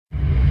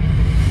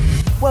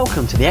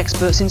Welcome to the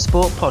Experts in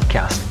Sport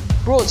podcast,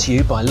 brought to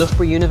you by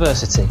Loughborough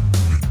University.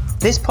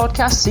 This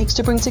podcast seeks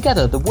to bring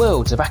together the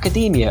worlds of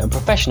academia and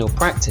professional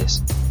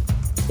practice.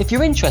 If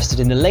you're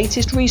interested in the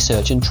latest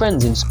research and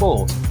trends in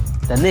sport,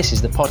 then this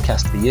is the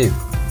podcast for you.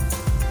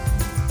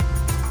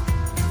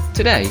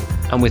 Today,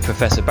 I'm with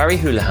Professor Barry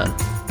Houlihan,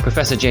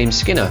 Professor James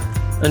Skinner,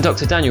 and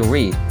Dr. Daniel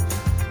Reid,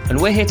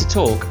 and we're here to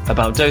talk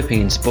about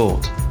doping in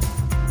sport.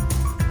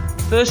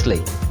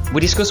 Firstly,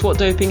 we discuss what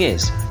doping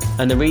is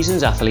and the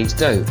reasons athletes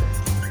dope.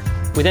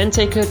 We then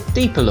take a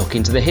deeper look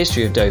into the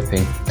history of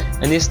doping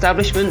and the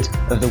establishment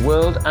of the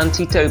World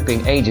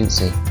Anti-Doping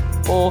Agency,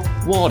 or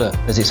WADA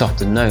as it's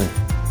often known.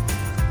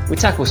 We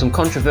tackle some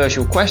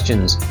controversial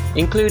questions,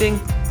 including,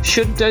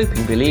 should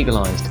doping be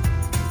legalised?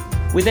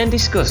 We then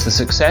discuss the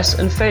success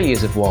and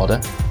failures of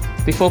WADA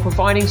before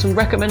providing some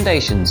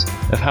recommendations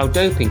of how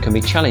doping can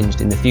be challenged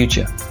in the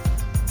future.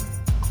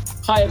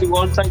 Hi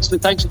everyone, thanks for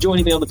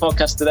joining me on the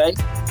podcast today.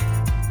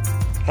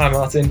 Hi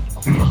Martin.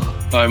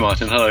 Hi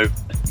Martin, hello.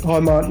 Hi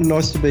Martin,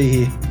 nice to be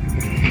here.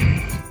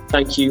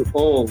 Thank you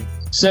all.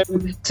 So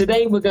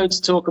today we're going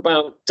to talk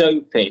about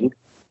doping,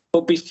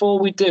 but before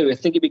we do, I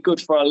think it'd be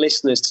good for our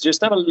listeners to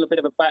just have a little bit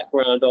of a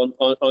background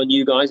on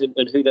you guys and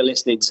who they're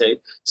listening to.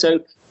 So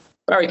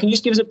Barry, can you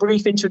just give us a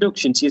brief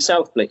introduction to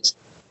yourself, please?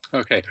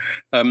 Okay.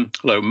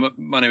 Hello,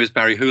 my name is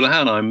Barry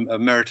Houlihan. I'm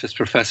Emeritus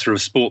Professor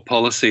of Sport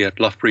Policy at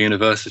Loughborough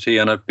University,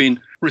 and I've been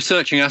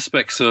researching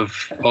aspects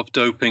of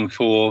doping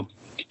for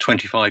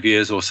 25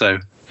 years or so.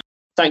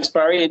 Thanks,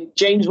 Barry. And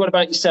James, what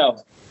about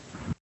yourself?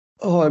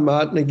 Hi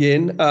Martin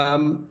again.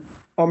 I'm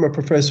a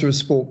Professor of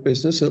Sport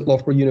Business at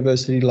Loughborough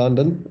University,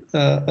 London,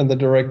 and the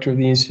Director of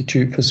the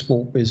Institute for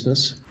Sport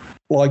Business.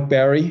 Like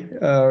Barry,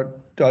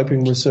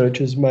 doping research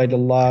has made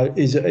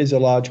is a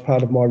large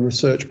part of my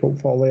research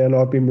portfolio, and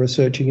I've been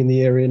researching in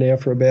the area now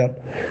for about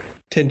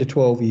 10 to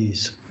 12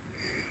 years.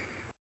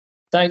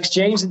 Thanks,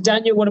 James. And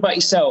Daniel, what about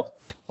yourself?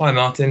 Hi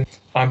Martin.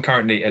 I'm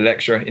currently a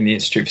lecturer in the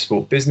Institute for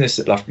Sport Business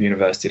at Loughborough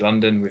University,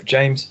 London with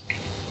James.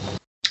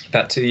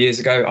 About 2 years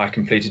ago, I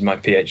completed my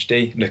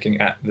PhD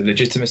looking at the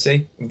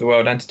legitimacy of the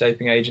World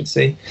Anti-Doping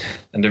Agency,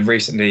 and have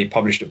recently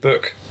published a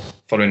book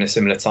following a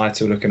similar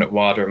title looking at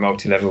WADA and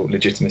multi-level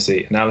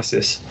legitimacy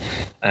analysis.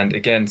 And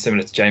again,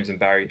 similar to James and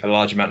Barry, a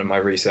large amount of my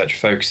research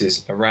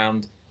focuses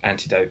around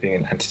anti-doping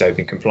and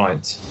anti-doping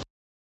compliance.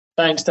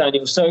 Thanks,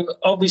 Daniel. So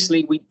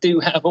obviously we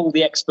do have all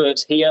the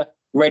experts here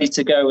ready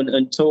to go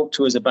and talk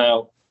to us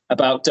about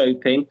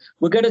doping.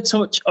 We're going to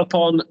touch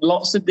upon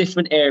lots of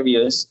different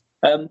areas,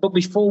 but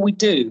before we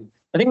do,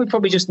 I think we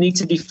probably just need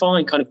to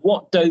define kind of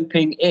what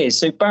doping is.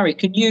 So Barry,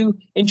 can you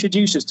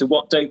introduce us to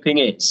what doping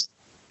is?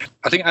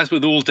 I think, as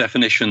with all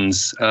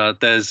definitions,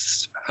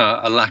 there's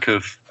a lack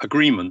of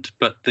agreement,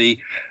 but the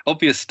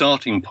obvious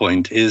starting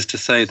point is to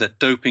say that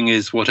doping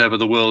is whatever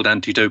the World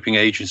Anti-Doping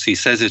Agency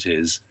says it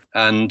is.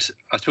 And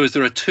I suppose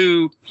there are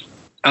two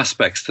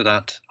aspects to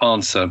that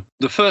answer.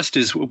 The first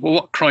is,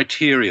 what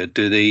criteria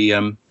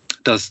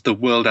does the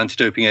World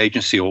Anti-Doping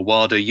Agency, or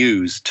WADA,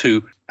 use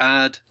to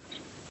add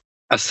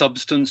a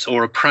substance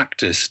or a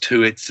practice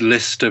to its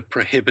list of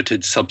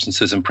prohibited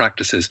substances and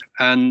practices?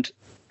 And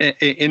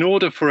in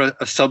order for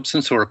a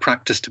substance or a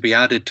practice to be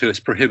added to its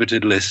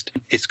prohibited list,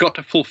 it's got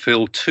to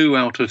fulfill 2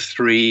 out of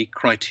 3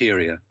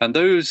 criteria. And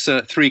those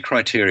 3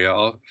 criteria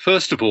are,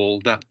 first of all,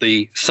 that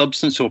the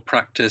substance or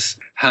practice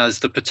has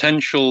the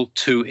potential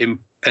to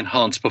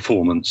enhance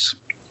performance.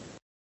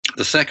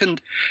 The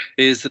second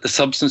is that the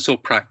substance or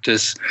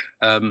practice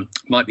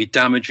might be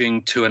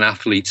damaging to an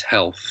athlete's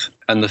health.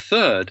 And the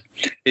third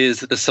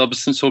is that the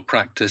substance or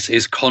practice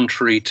is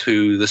contrary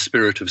to the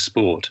spirit of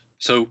sport.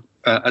 So,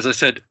 as I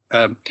said,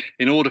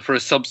 in order for a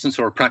substance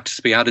or a practice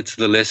to be added to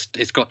the list,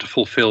 it's got to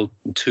fulfill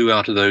 2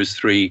 out of those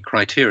 3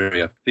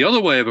 criteria. The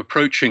other way of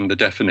approaching the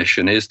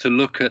definition is to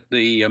look at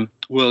the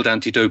World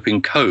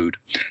Anti-Doping Code.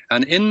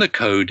 And in the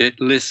code, it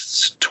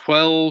lists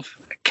 12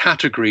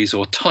 categories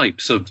or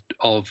types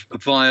of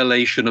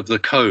violation of the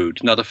code.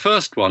 Now, the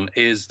first one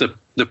is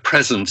the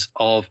presence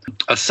of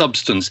a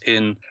substance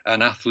in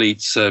an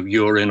athlete's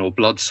urine or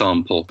blood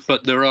sample.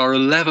 But there are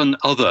 11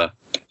 other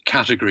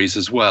categories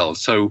as well.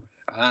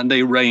 And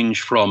they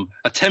range from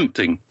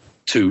attempting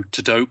to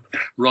dope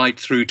right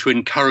through to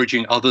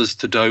encouraging others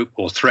to dope,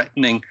 or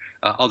threatening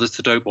others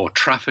to dope, or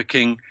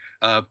trafficking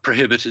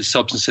prohibited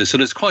substances. So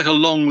there's quite a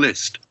long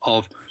list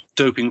of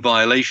doping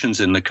violations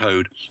in the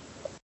code,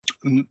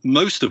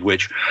 most of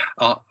which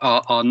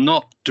are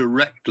not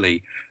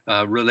directly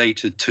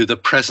related to the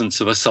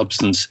presence of a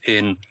substance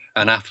in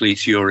an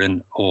athlete's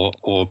urine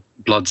or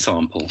blood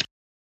sample.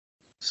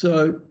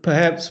 So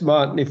perhaps,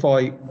 Martin, if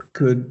I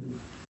could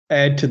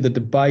add to the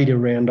debate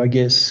around, I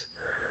guess,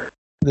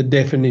 the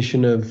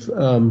definition of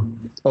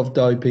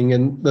doping,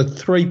 and the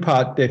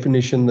 3-part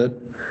definition that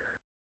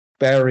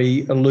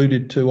Barry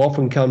alluded to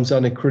often comes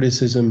under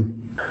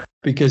criticism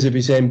because of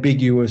his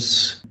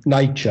ambiguous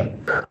nature.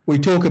 We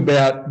talk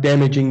about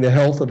damaging the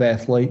health of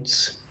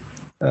athletes,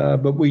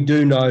 but we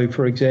do know,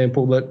 for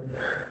example, that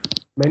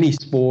many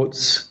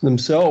sports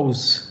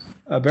themselves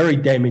are very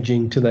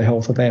damaging to the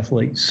health of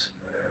athletes.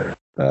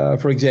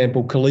 For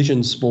example,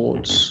 collision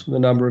sports, the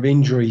number of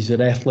injuries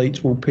that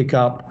athletes will pick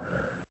up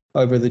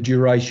over the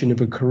duration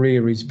of a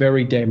career is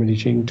very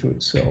damaging to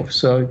itself.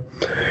 So,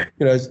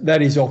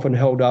 that is often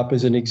held up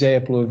as an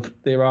example of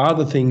there are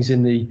other things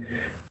in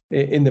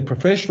the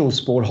professional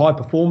sport, high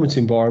performance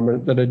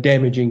environment that are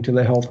damaging to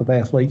the health of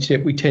athletes,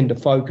 yet we tend to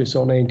focus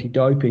on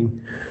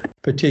anti-doping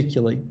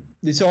particularly.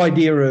 This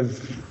idea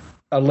of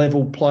a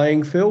level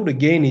playing field,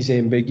 again, is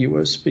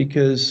ambiguous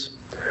because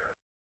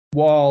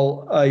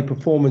while a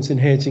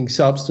performance-enhancing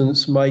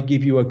substance may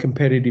give you a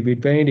competitive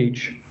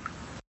advantage,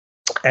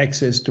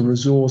 access to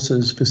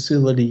resources,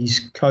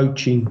 facilities,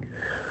 coaching,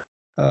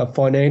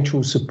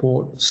 financial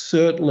support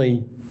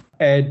certainly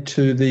add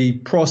to the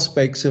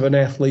prospects of an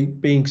athlete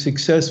being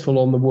successful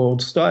on the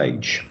world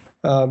stage,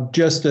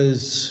 just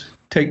as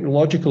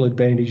technological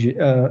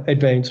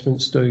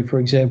advancements do. For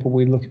example,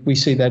 we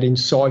see that in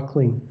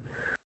cycling.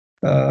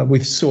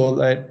 We saw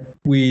that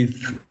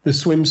with the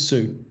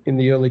swimsuit in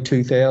the early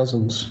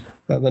 2000s.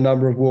 The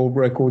number of world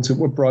records that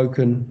were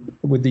broken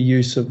with the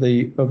use of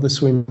the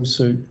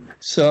swimsuit.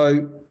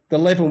 So the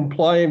level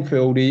playing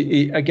field,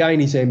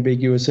 again, is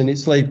ambiguous, and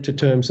it's led to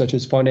terms such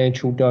as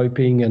financial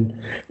doping and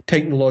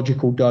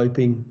technological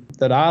doping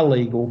that are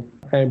legal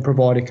and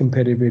provide a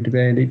competitive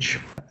advantage.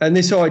 And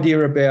this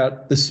idea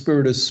about the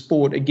spirit of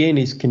sport, again,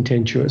 is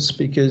contentious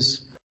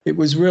because it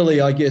was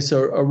really, I guess,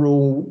 a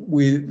rule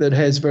that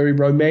has very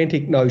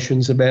romantic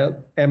notions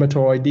about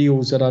amateur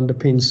ideals that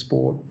underpin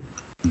sport.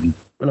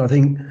 And I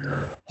think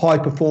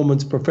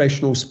high-performance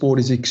professional sport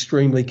is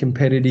extremely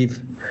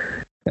competitive,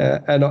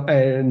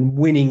 and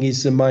winning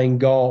is the main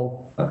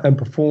goal, and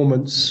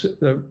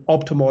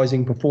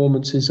optimizing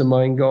performance is the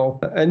main goal.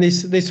 And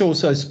this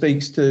also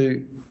speaks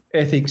to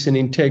ethics and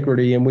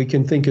integrity, and we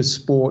can think of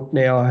sport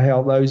now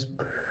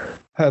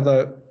how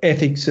the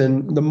ethics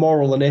and the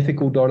moral and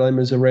ethical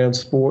dilemmas around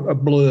sport are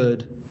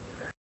blurred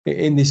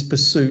in this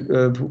pursuit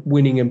of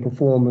winning and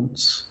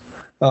performance.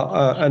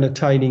 And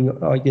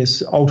attaining, I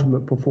guess,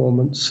 ultimate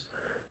performance.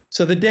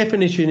 So the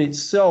definition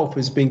itself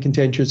has been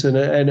contentious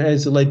and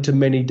has led to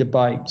many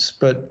debates.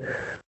 But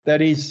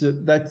that's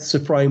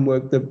the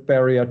framework that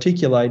Barry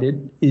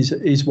articulated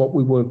is what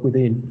we work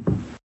within.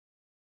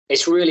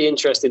 It's really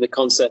interesting, the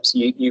concepts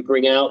you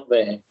bring out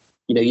there.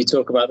 You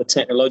talk about the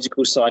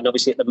technological side, and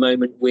obviously at the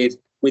moment with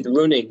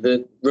running,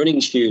 the running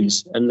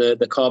shoes and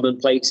the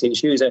carbon plates in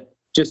shoes.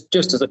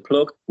 Just as a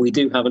plug, we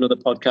do have another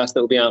podcast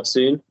that will be out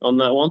soon on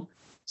that one.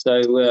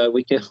 So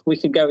we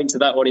can go into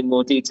that one in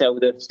more detail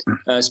with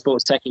the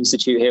Sports Tech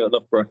Institute here at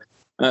Loughborough.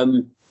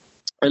 And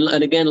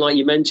again, like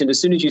you mentioned, as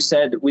soon as you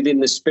said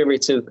within the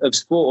spirit of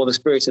sport or the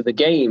spirit of the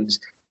games,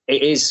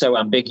 it is so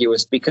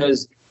ambiguous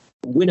because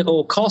win at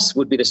all costs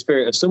would be the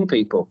spirit of some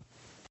people.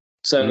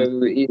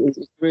 So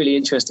it's really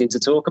interesting to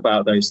talk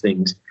about those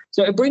things.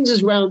 So it brings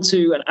us round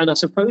to, and I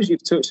suppose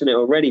you've touched on it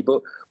already,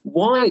 but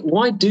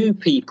why do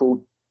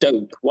people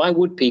dope? Why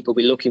would people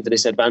be looking for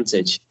this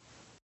advantage?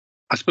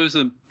 I suppose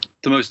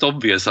the most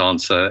obvious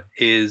answer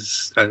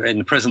is, in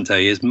the present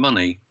day, is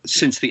money.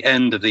 Since the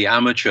end of the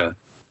amateur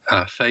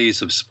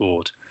phase of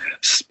sport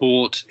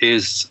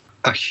is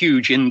a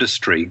huge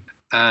industry,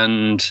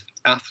 and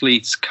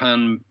athletes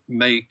can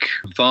make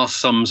vast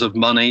sums of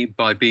money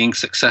by being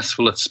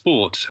successful at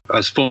sport,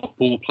 as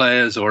football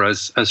players or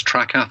as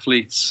track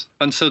athletes.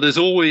 And so there's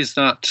always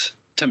that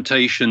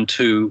temptation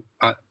to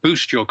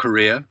boost your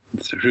career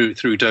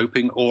through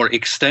doping or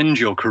extend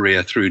your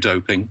career through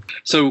doping.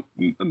 So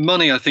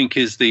money, I think,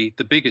 is the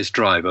biggest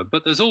driver.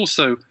 But there's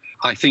also,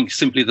 I think,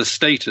 simply the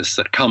status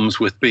that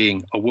comes with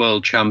being a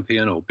world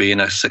champion or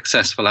being a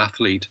successful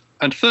athlete.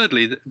 And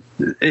thirdly,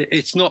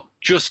 it's not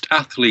just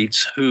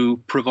athletes who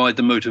provide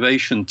the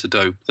motivation to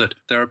dope, that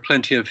there are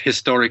plenty of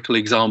historical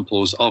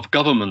examples of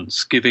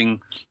governments giving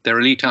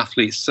their elite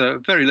athletes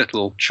very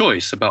little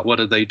choice about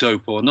whether they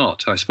dope or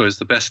not. I suppose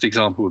the best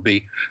example would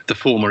be the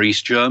former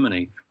East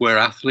Germany, where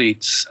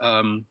athletes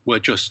were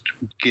just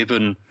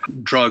given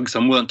drugs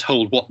and weren't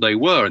told what they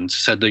were and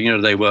said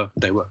that,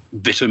 they were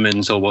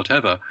vitamins or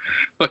whatever.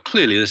 But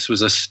clearly this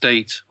was a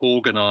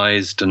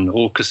state-organized and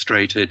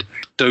orchestrated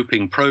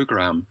doping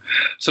program.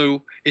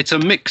 So it's a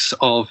mix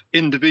of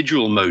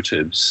individual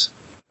motives,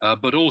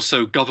 but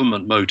also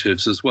government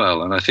motives as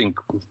well. And I think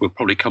we'll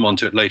probably come on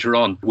to it later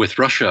on with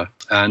Russia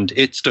and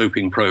its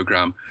doping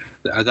program.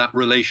 That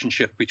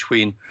relationship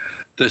between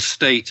the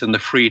state and the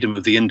freedom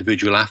of the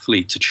individual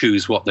athlete to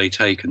choose what they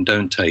take and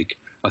don't take,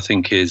 I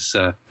think is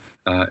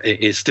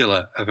still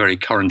a very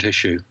current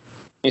issue.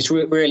 It's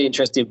really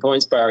interesting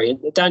points, Barry.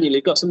 And Daniel,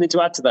 you've got something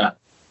to add to that?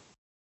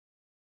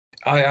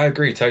 I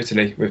agree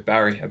totally with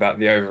Barry about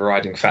the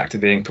overriding factor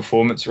being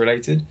performance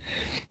related.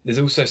 There's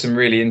also some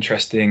really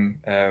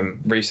interesting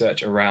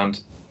research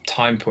around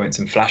time points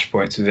and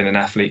flashpoints within an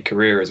athlete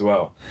career as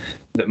well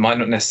that might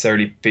not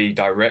necessarily be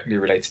directly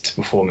related to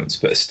performance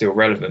but are still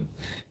relevant.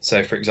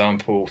 So, for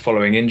example,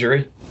 following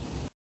injury,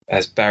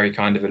 as Barry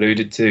kind of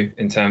alluded to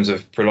in terms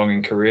of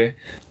prolonging career,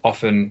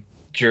 often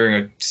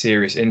during a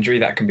serious injury,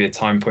 that can be a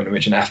time point in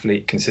which an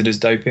athlete considers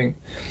doping.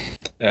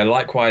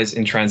 Likewise,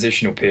 in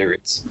transitional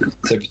periods.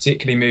 So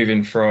particularly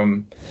moving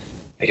from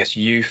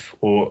youth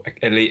or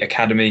elite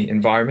academy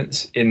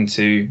environments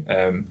into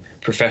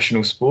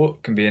professional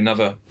sport can be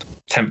another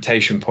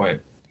temptation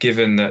point,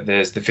 given that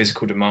there's the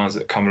physical demands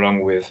that come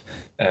along with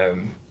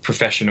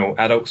professional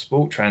adult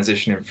sport,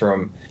 transitioning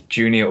from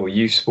junior or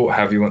youth sport,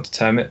 however you want to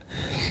term it.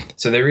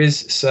 So there is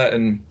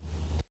certain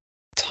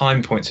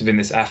time points within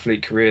this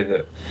athlete career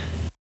that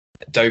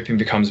doping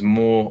becomes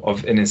more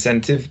of an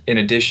incentive, in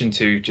addition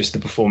to just the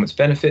performance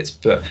benefits,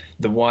 but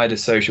the wider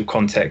social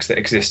context that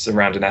exists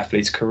around an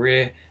athlete's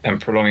career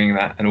and prolonging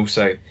that, and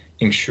also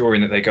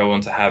ensuring that they go on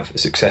to have a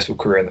successful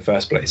career in the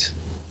first place.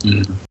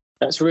 Mm.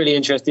 That's really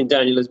interesting,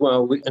 Daniel, as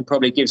well, and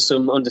probably gives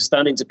some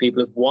understanding to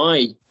people of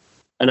why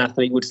an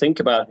athlete would think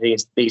about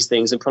these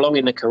things. And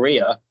prolonging the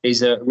career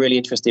is a really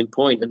interesting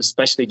point, and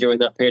especially during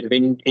that period of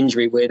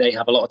injury where they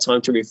have a lot of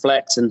time to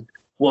reflect and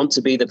want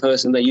to be the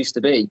person they used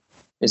to be.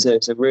 It's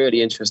a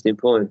really interesting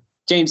point.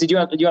 James, did you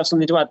have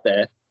something to add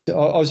there?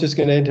 I was just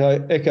going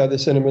to echo the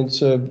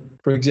sentiments of,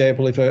 for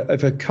example, if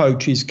a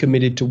coach is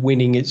committed to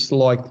winning, it's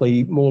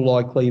more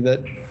likely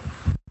that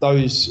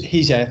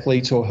his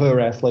athletes or her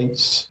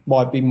athletes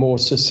might be more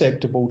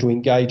susceptible to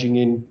engaging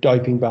in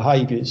doping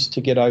behaviours to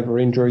get over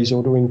injuries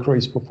or to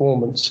increase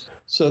performance.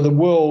 So the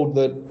world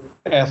that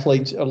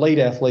elite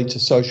athletes are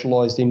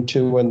socialised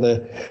into, and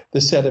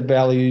the set of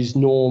values,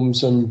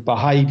 norms and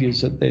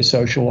behaviours that they're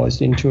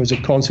socialised into as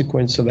a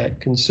consequence of that,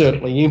 can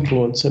certainly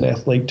influence an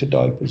athlete to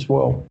dope as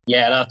well.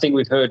 Yeah, and I think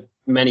we've heard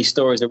many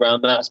stories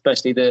around that,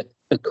 especially the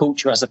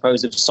culture, I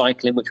suppose, of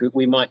cycling, which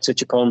we might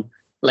touch upon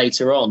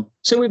later on.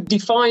 So we've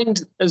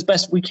defined as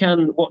best we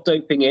can what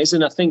doping is,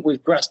 and I think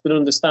we've grasped an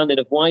understanding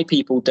of why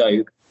people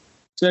dope.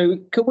 So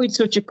could we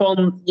touch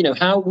upon,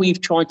 how we've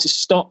tried to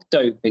stop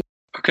doping?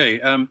 Okay,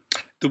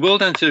 the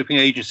World Anti-Doping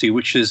Agency,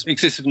 which has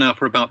existed now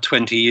for about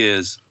 20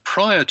 years,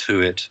 prior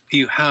to it,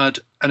 you had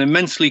an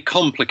immensely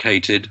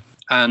complicated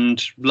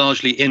and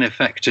largely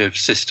ineffective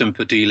system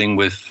for dealing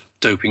with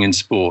doping in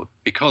sport,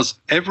 because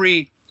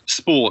every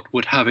sport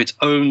would have its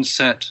own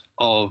set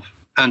of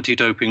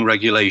anti-doping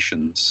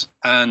regulations.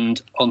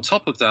 And on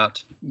top of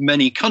that,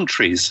 many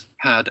countries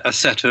had a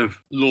set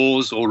of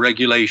laws or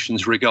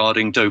regulations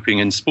regarding doping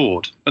in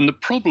sport. And the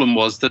problem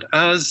was that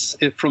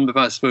from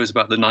about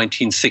the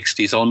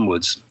 1960s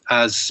onwards,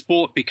 as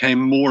sport became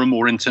more and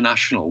more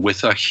international,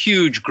 with a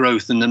huge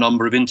growth in the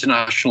number of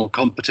international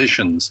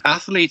competitions,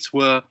 athletes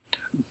were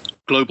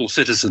global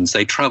citizens.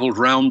 They traveled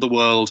around the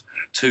world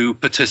to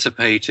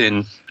participate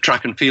in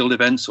track and field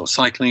events or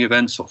cycling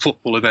events or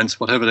football events,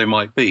 whatever they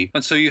might be.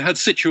 And so you had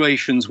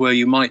situations where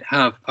you might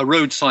have a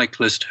road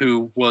cyclist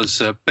who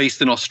was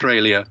based in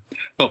Australia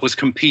but was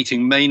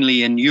competing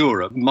mainly in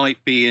Europe,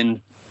 might be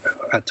in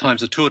at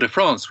times a Tour de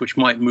France, which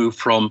might move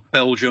from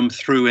Belgium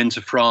through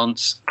into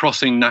France,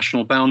 crossing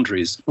national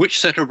boundaries. Which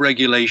set of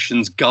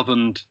regulations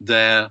governed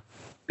their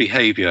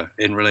behavior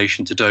in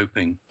relation to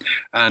doping?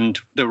 And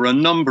there were a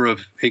number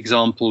of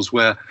examples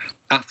where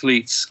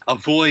athletes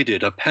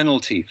avoided a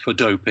penalty for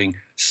doping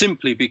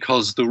simply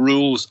because the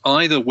rules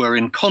either were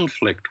in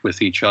conflict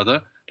with each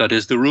other, that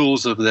is, the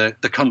rules of the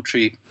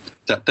country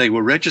that they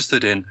were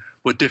registered in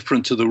were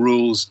different to the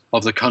rules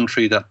of the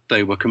country that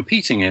they were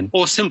competing in,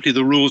 or simply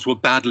the rules were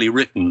badly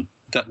written,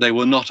 that they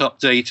were not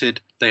updated,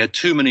 they had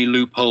too many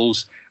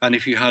loopholes, and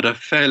if you had a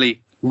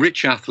fairly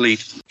rich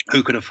athlete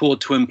who could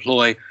afford to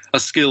employ a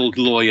skilled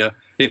lawyer,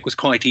 it was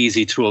quite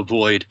easy to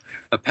avoid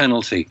a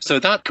penalty. So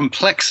that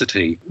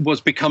complexity was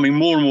becoming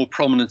more and more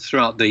prominent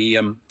throughout the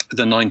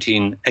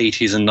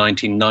 1980s and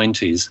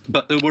 1990s.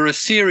 But there were a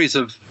series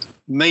of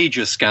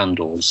major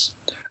scandals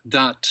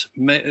that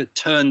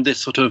turned this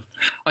sort of,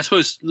 I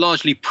suppose,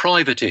 largely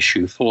private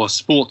issue for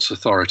sports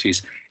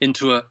authorities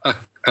into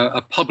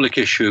a public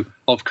issue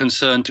of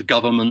concern to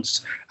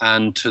governments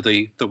and to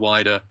the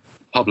wider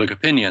public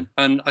opinion.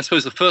 And I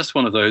suppose the first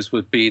one of those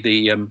would be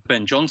the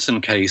Ben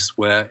Johnson case,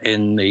 where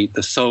in the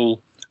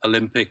Seoul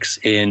Olympics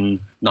in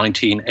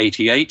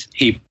 1988,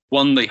 he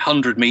won the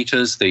 100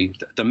 meters, the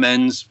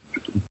men's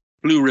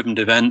blue ribbon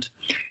event.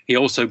 He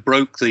also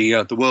broke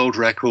the world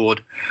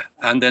record.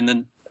 And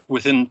then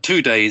within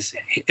 2 days,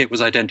 it was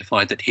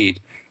identified that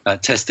he'd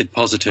tested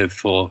positive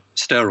for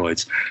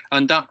steroids.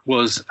 And that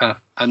was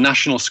a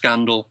national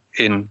scandal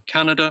in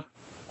Canada,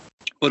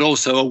 but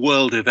also a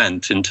world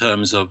event in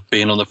terms of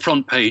being on the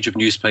front page of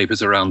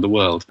newspapers around the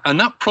world. And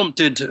that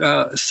prompted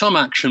some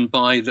action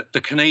by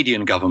the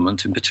Canadian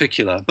government in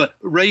particular, but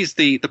raised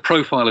the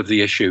profile of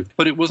the issue.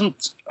 But it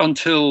wasn't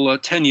until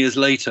 10 years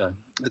later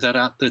that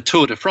at the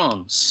Tour de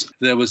France,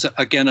 there was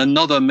again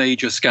another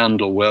major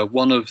scandal where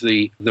one of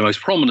the most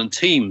prominent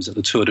teams at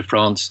the Tour de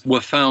France were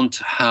found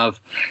to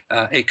have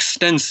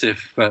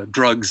extensive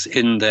drugs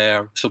in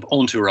their sort of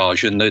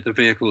entourage, in the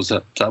vehicles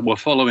that were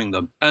following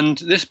them. And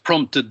this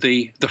prompted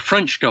the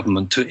French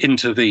government to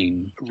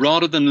intervene.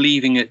 Rather than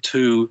leaving it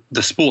to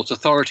the sports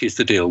authorities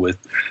to deal with,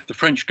 the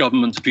French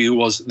government's view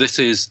was this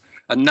is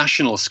a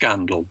national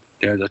scandal.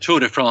 The Tour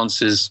de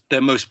France is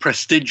their most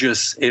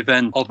prestigious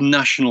event of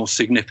national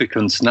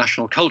significance,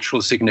 national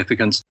cultural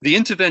significance. The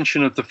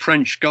intervention of the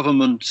French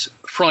government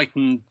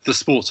frightened the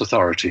sports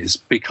authorities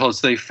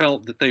because they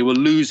felt that they were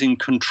losing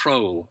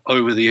control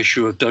over the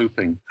issue of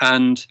doping.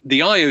 And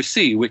the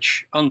IOC,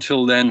 which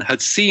until then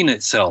had seen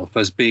itself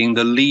as being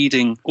the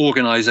leading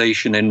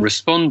organization in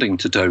responding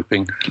to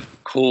doping,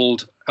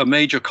 called a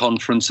major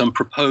conference and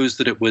proposed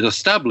that it would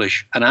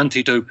establish an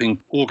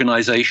anti-doping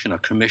organization, a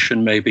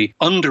commission maybe,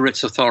 under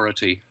its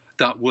authority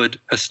that would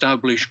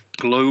establish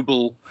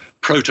global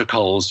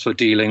protocols for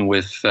dealing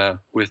with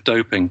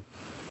doping.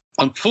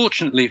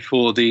 Unfortunately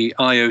for the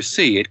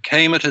IOC, it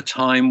came at a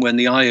time when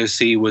the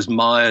IOC was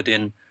mired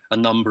in a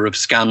number of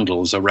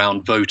scandals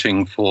around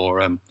voting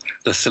for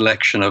the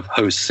selection of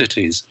host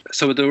cities.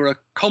 So there were a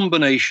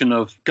combination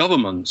of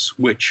governments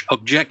which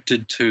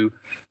objected to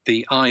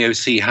the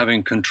IOC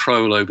having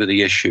control over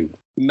the issue.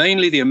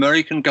 Mainly the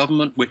American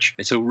government, which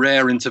it's a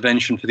rare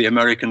intervention for the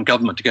American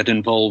government to get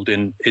involved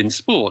in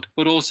sport,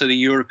 but also the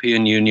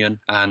European Union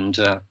and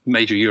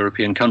major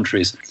European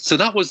countries. So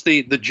that was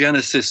the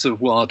genesis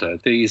of WADA.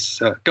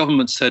 These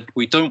governments said,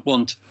 we don't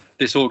want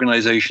this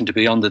organization to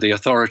be under the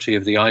authority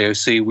of the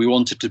IOC. We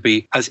want it to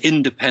be as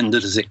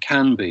independent as it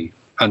can be.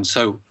 And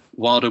so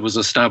WADA was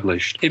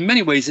established. In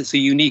many ways, it's a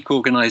unique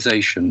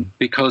organization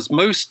because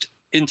most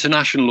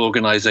international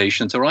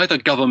organizations are either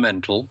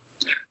governmental,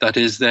 that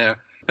is, their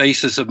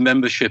basis of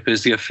membership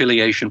is the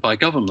affiliation by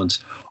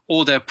governments,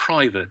 or they're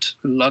private.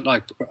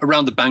 Like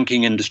around the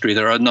banking industry,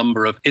 there are a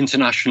number of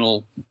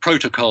international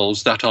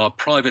protocols that are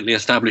privately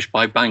established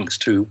by banks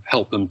to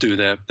help them do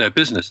their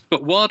business.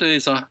 But WADA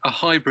is a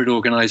hybrid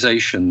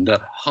organization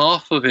that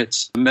half of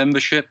its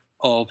membership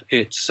of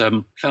its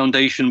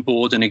foundation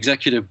board and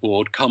executive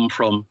board come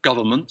from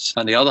governments,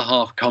 and the other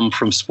half come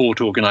from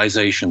sport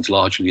organizations,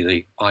 largely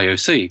the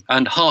IOC.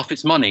 And half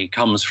its money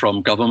comes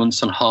from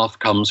governments and half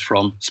comes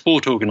from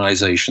sport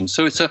organizations.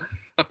 So it's a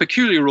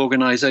peculiar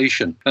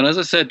organization. And as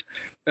I said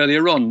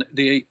earlier on,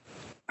 the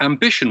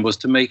ambition was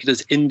to make it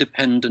as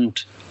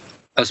independent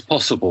as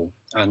possible.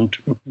 And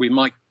we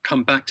might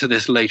come back to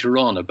this later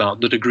on about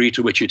the degree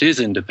to which it is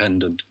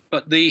independent.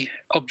 But the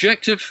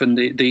objective and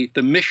the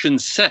mission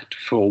set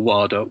for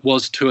WADA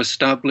was to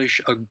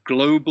establish a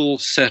global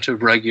set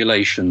of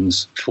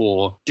regulations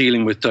for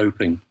dealing with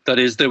doping. That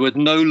is, there would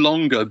no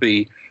longer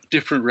be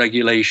different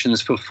regulations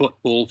for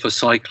football, for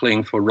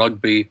cycling, for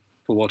rugby,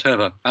 for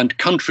whatever. And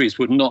countries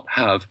would not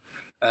have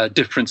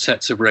different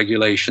sets of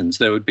regulations.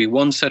 There would be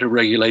one set of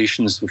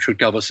regulations which would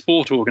cover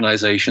sport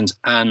organizations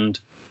and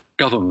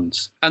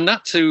governments. And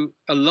that, to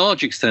a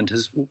large extent,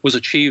 was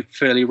achieved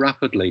fairly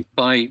rapidly.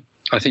 By,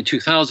 I think,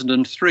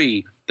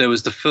 2003, there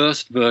was the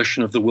first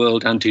version of the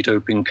World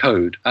Anti-Doping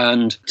Code.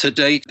 And to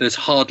date, there's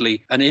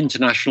hardly an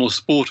international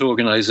sport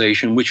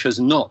organization which has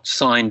not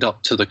signed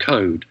up to the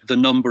code. The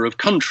number of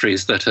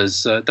countries that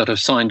have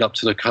signed up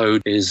to the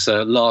code is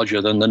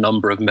larger than the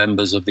number of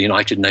members of the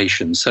United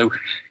Nations. So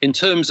in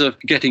terms of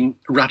getting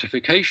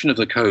ratification of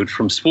the code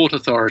from sport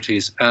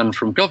authorities and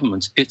from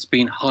governments, it's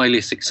been highly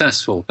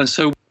successful. And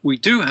so we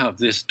do have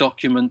this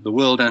document, the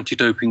World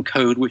Anti-Doping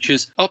Code, which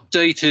is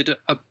updated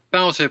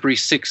about every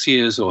 6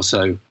 years or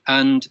so.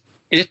 And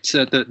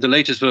the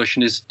latest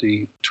version is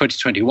the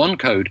 2021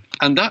 code.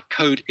 And that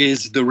code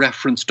is the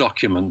reference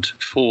document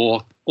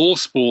for all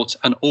sports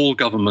and all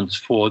governments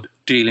for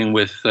dealing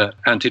with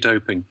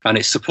anti-doping. And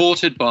it's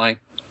supported by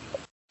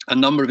a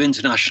number of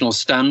international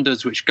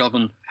standards which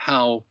govern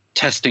how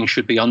testing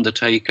should be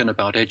undertaken,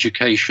 about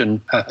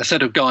education, a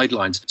set of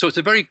guidelines. So it's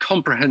a very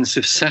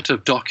comprehensive set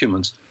of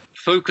documents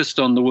focused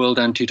on the World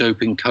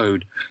Anti-Doping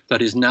Code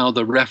that is now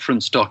the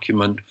reference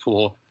document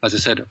for, as I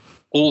said,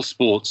 all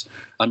sports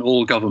and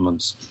all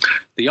governments.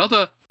 The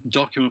other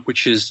document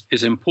which is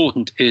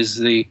important is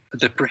the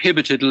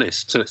prohibited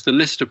list. So it's the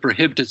list of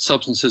prohibited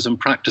substances and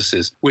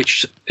practices,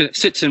 which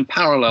sits in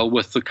parallel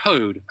with the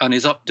code and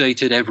is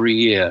updated every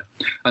year.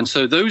 And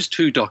so those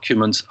two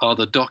documents are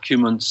the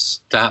documents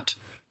that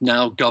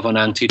now govern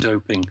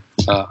anti-doping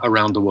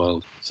around the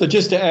world. So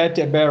just to add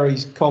to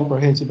Barry's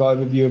comprehensive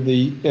overview of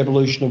the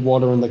evolution of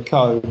WADA and the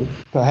code,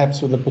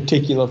 perhaps with a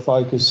particular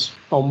focus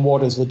on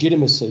WADA's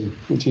legitimacy,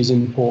 which is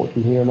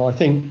important here. And I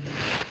think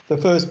the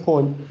first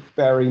point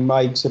Barry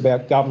makes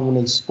about government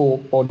and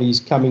sport bodies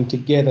coming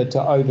together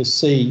to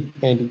oversee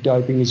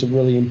anti-doping is a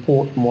really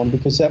important one,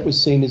 because that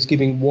was seen as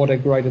giving WADA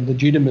greater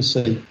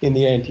legitimacy in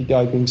the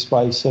anti-doping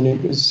space, and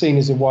it was seen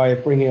as a way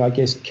of bringing, I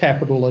guess,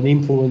 capital and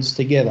influence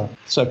together.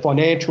 So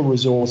financial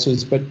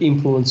resources, but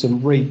influence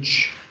and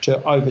reach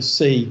to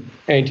oversee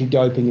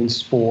anti-doping in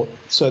sport.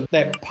 So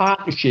that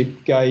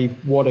partnership gave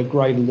WADA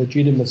greater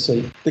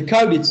legitimacy. The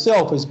code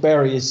itself, as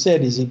Barry has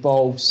said, has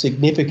evolved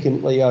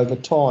significantly over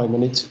time,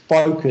 and its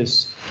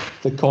focus,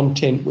 the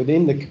content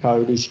within the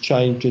code, has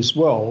changed as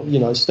well. You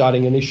know,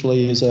 starting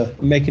initially as a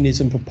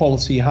mechanism for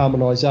policy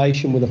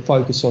harmonisation with a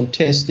focus on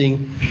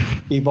testing,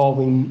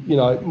 evolving, you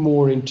know,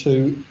 more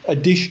into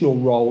additional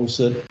roles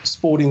that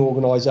sporting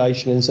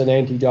organisations and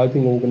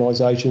anti-doping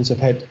organisations have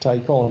had to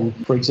take on.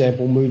 For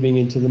example, moving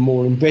into the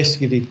more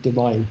investigative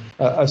domain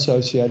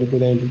associated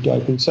with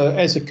anti-doping. So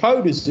as the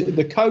code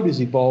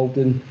has evolved,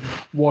 and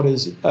what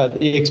is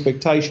the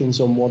expectations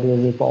on what have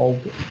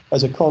evolved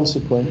as a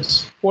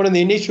consequence. One of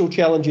the initial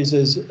challenges,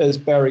 as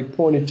Barry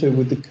pointed to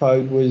with the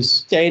code,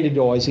 was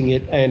standardising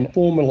it and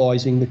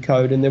formalising the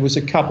code. And there was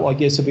a couple, I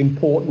guess, of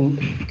important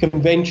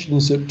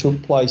conventions that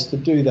took place to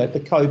do that. The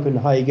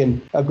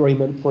Copenhagen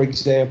Agreement, for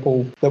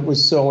example, that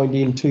was signed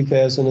in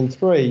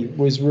 2003,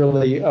 was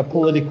really a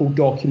political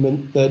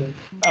document that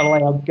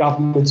allowed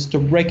governments to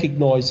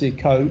recognise their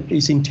code,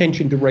 its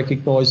intention to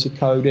recognise the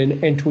code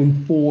and to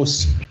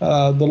enforce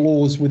the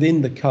laws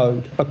within the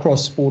code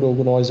across sport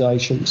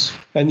organisations.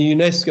 And the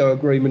UNESCO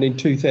agreement in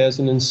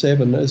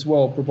 2007 as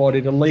well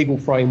provided a legal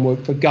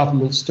framework for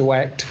governments to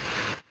act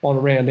on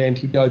around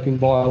anti-doping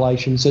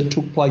violations that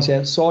took place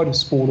outside of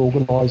sport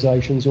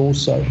organisations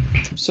also.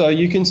 So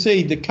you can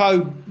see the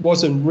code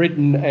wasn't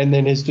written and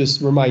then has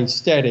just remained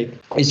static.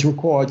 It's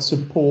required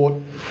support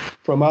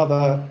from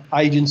other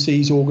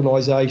agencies,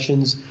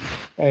 organisations,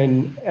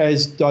 and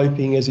as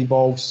doping has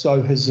evolved,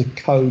 so has the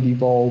code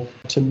evolved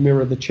to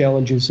mirror the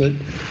challenges that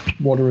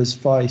WADA has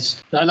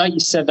faced. Now, like you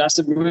said, that's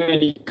a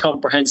really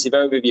comprehensive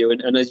overview,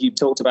 and as you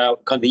talked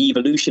about kind of the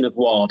evolution of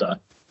WADA,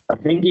 I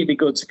think it'd be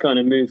good to kind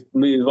of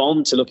move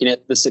on to looking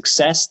at the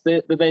success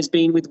that there's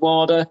been with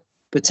WADA,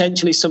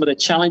 potentially some of the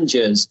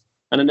challenges.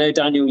 And I know,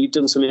 Daniel, you've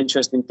done some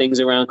interesting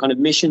things around kind of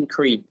mission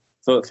creep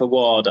for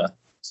WADA.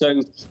 So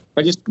if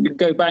I just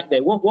go back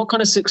there, what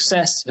kind of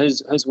success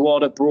has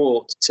WADA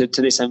brought to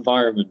this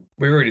environment?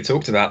 We already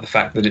talked about the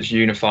fact that it's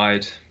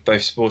unified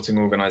both sporting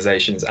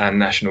organisations and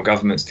national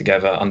governments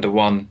together under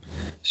one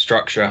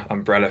structure,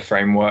 umbrella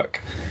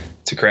framework,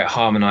 to create a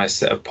harmonised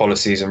set of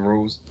policies and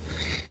rules.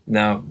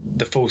 Now,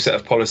 the full set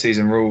of policies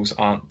and rules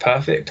aren't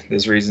perfect.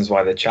 There's reasons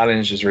why they're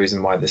challenged. There's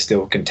reasons why they're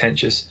still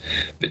contentious.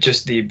 But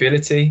just the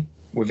ability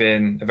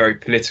within a very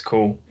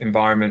political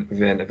environment,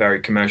 within a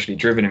very commercially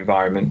driven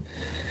environment,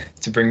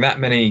 to bring that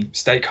many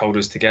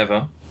stakeholders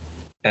together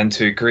and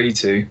to agree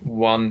to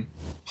one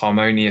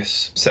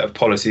harmonious set of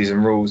policies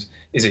and rules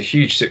is a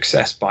huge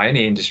success by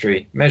any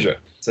industry measure.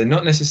 So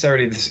not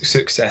necessarily the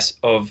success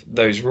of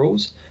those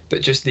rules,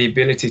 but just the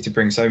ability to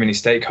bring so many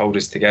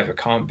stakeholders together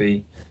can't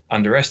be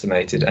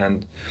underestimated.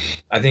 And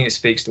I think it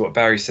speaks to what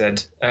Barry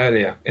said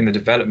earlier in the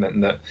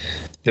development, that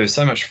there was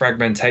so much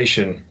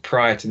fragmentation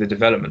prior to the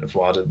development of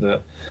WADA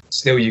that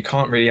still you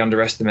can't really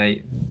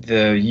underestimate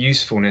the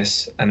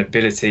usefulness and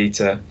ability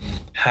to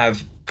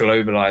have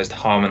globalized,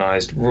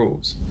 harmonized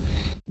rules.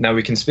 Now,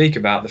 we can speak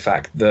about the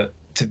fact that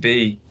to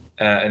be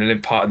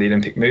part of the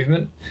Olympic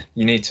movement,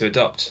 you need to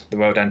adopt the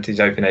World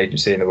Anti-Doping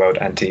Agency and the World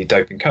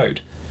Anti-Doping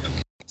Code.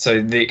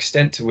 So the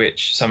extent to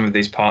which some of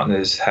these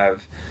partners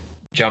have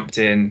jumped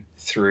in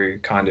through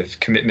kind of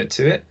commitment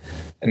to it,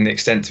 and the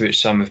extent to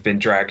which some have been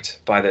dragged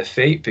by their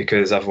feet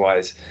because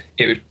otherwise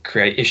it would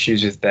create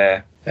issues with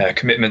their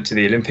commitment to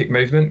the Olympic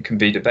movement, can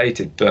be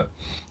debated. But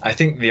I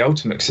think the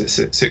ultimate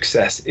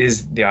success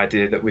is the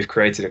idea that we've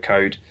created a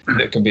code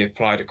that can be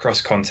applied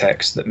across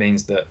contexts. That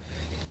means that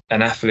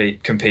an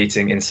athlete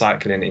competing in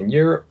cycling in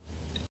Europe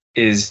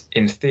is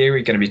in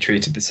theory going to be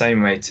treated the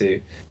same way to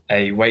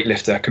a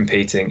weightlifter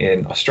competing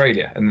in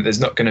Australia, and there's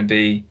not going to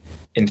be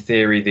in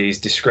theory these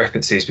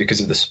discrepancies because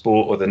of the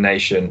sport or the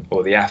nation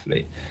or the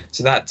athlete.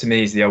 So that to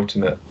me is the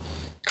ultimate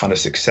kind of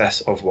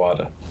success of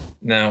WADA.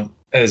 Now,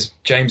 as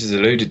James has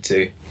alluded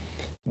to,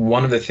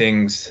 one of the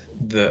things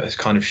that has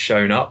kind of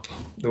shown up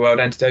the World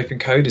Anti-Doping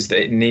Code is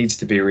that it needs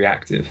to be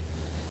reactive.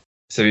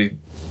 So we've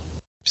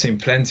seen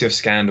plenty of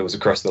scandals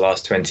across the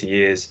last 20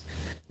 years,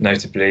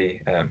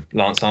 notably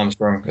Lance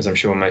Armstrong, as I'm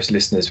sure most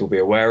listeners will be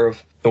aware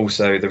of.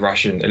 Also the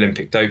Russian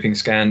Olympic doping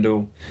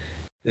scandal.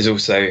 There's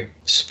also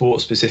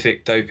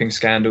sport-specific doping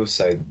scandals,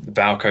 so the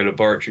Balco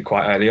laboratory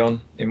quite early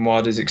on in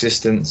WADA's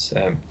existence,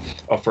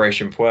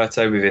 Operation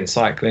Puerto within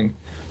cycling.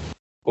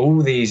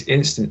 All these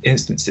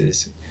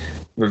instances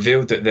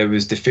revealed that there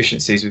was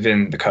deficiencies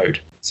within the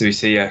code. So we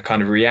see a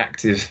kind of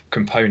reactive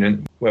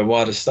component where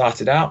WADA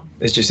started out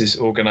as just this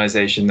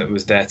organisation that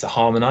was there to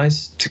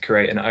harmonise, to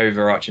create an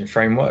overarching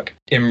framework.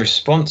 In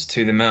response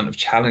to the amount of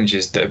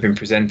challenges that have been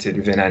presented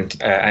within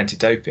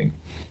anti-doping,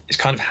 it's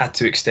kind of had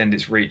to extend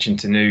its reach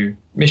into new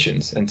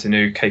missions and to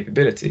new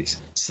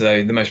capabilities.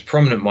 So the most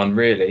prominent one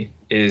really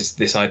is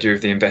this idea of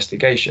the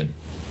investigation.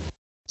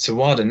 So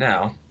WADA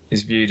now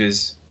is viewed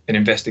as an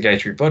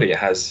investigatory body. It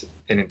has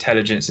an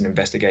intelligence and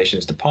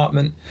investigations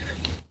department,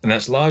 and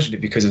that's largely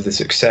because of the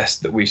success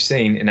that we've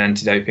seen in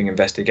anti-doping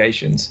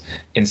investigations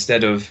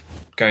instead of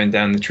going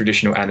down the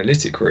traditional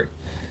analytic route.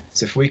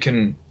 So if we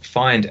can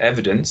find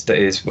evidence that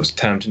is what's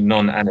termed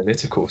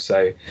non-analytical,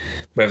 so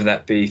whether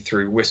that be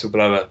through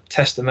whistleblower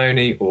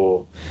testimony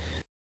or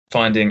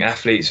finding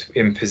athletes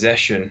in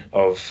possession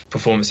of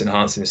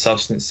performance-enhancing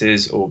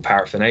substances or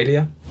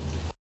paraphernalia,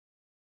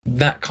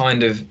 that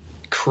kind of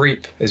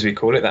creep, as we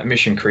call it, that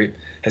mission creep,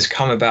 has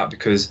come about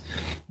because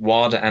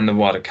WADA and the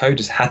WADA Code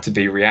has had to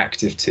be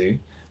reactive to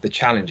the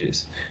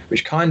challenges,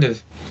 which kind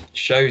of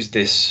shows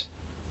this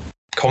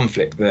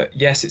conflict that,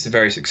 yes, it's a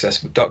very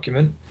successful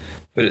document,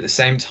 but at the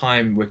same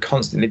time, we're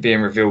constantly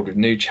being revealed with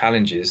new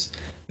challenges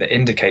that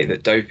indicate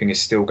that doping is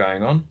still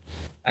going on,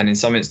 and in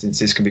some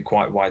instances can be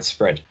quite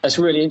widespread. That's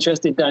really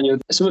interesting, Daniel.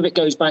 Some of it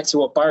goes back to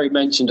what Barry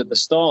mentioned at the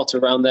start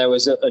around there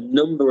was a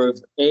number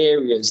of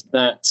areas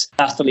that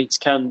athletes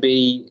can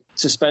be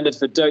suspended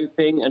for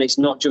doping, and it's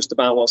not just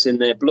about what's in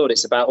their blood,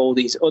 it's about all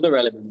these other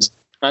elements.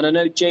 And I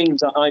know,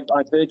 James,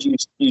 I've heard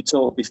you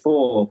talk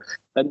before.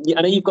 I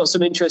know you've got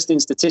some interesting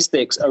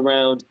statistics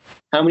around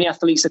how many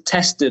athletes are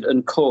tested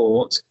and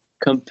caught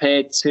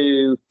compared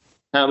to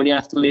how many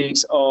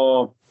athletes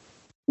are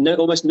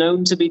almost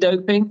known to be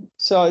doping.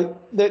 So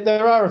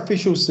there are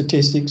official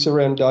statistics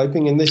around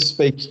doping, and this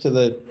speaks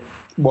to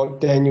what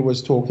Daniel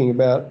was talking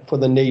about for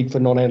the need for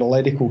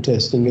non-analytical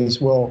testing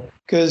as well.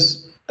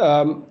 Because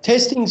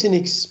testing is an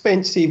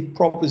expensive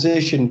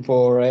proposition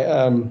for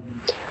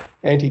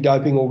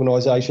anti-doping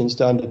organisations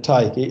to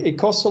undertake. It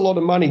costs a lot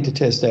of money to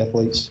test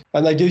athletes,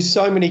 and they do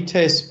so many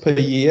tests per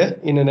year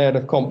in and out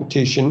of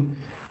competition.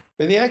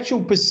 But the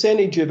actual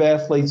percentage of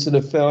athletes that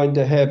are found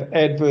to have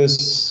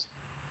adverse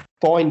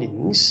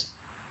findings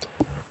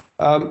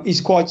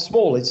is quite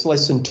small. It's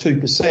less than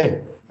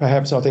 2%,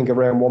 perhaps I think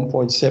around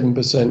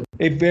 1.7%.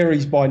 It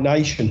varies by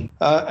nation.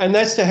 And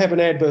that's to have an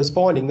adverse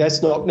finding.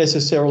 That's not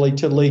necessarily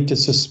to lead to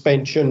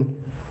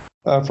suspension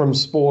from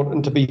sport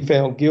and to be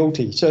found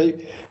guilty. So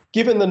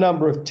given the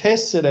number of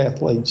tests that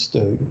athletes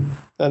do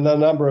and the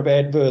number of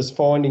adverse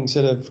findings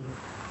that have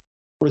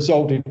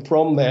resulted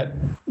from that,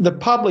 the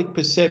public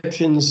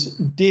perceptions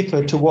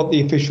differ to what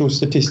the official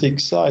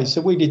statistics say.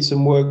 So we did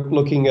some work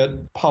looking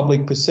at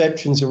public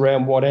perceptions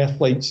around what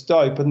athletes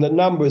dope, and the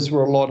numbers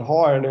were a lot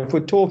higher. And if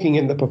we're talking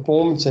in the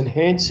performance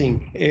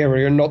enhancing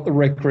area, not the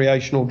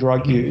recreational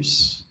drug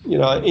use,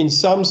 in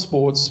some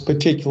sports,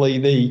 particularly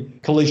the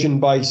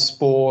collision-based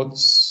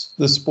sports,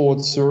 the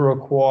sports that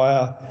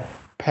require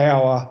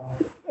power,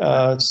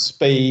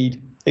 speed,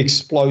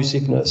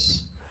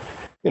 explosiveness,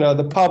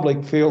 the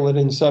public feel that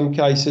in some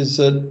cases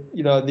that,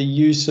 the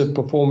use of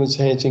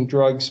performance-enhancing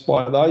drugs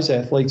by those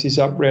athletes is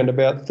up around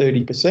about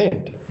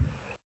 30%,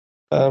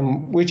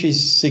 which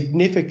is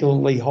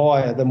significantly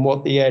higher than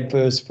what the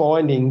adverse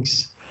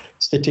findings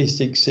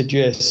statistics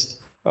suggest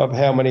of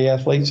how many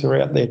athletes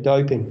are out there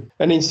doping.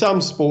 And in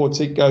some sports,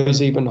 it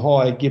goes even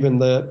higher given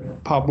the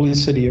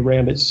publicity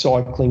around it,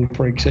 cycling,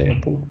 for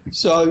example.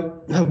 So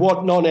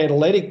what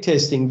non-analytic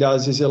testing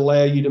does is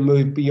allow you to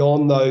move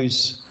beyond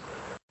those,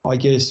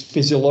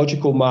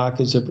 physiological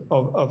markers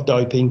of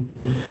doping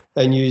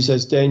and use,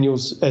 as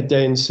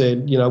Dan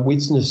said,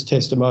 witness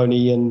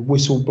testimony and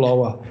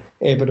whistleblower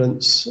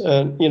evidence.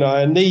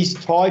 And these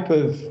type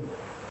of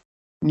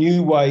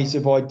new ways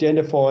of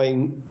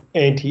identifying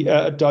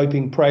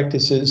anti-doping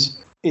practices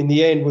in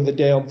the end were the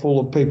downfall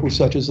of people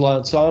such as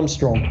Lance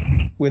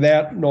Armstrong.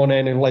 Without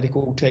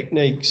non-analytical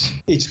techniques,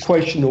 it's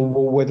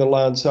questionable whether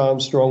Lance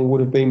Armstrong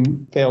would have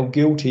been found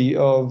guilty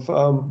of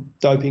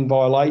doping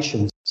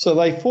violations. So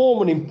they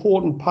form an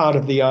important part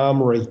of the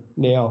armoury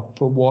now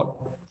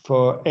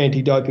for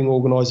anti-doping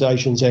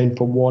organisations and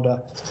for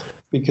WADA,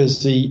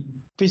 because the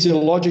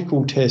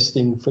physiological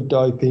testing for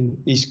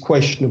doping is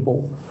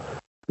questionable,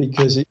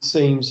 because it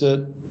seems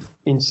that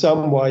in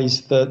some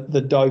ways that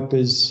the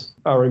dopers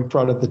are in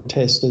front of the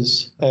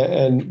testers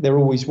and they're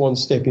always one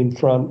step in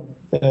front,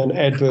 and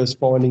adverse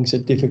findings are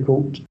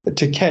difficult.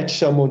 To catch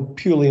someone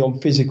purely on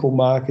physical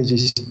markers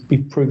is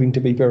proving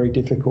to be very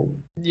difficult.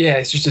 Yeah,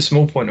 it's just a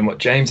small point on what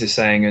James is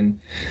saying, and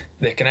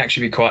there can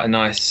actually be quite a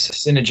nice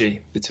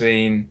synergy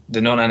between the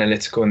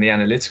non-analytical and the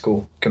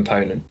analytical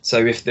component.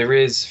 So if there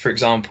is, for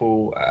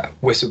example,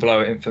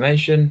 whistleblower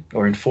information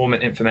or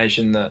informant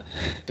information that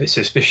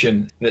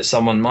suspicion that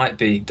someone might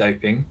be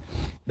doping,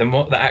 then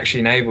what that actually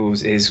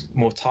enables is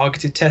more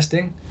targeted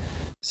testing.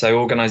 So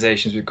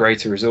organisations with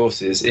greater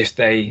resources, if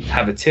they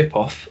have a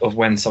tip-off of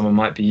when someone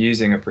might be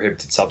using a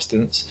prohibited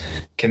substance,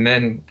 can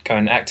then go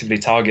and actively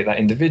target that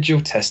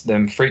individual, test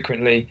them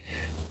frequently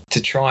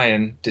to try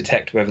and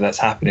detect whether that's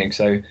happening.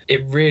 So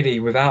it really,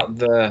 without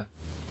the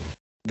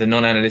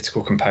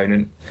non-analytical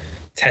component,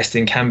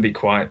 testing can be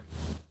quite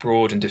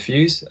broad and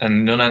diffuse,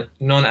 and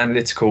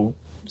non-analytical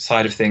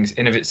side of things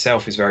in of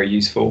itself is very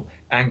useful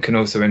and can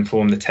also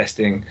inform the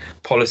testing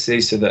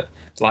policy, so that,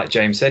 like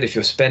James said, if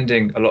you're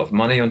spending a lot of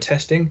money on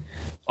testing,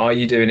 are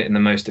you doing it in the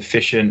most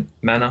efficient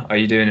manner? Are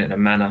you doing it in a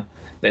manner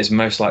that is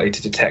most likely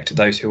to detect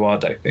those who are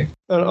doping?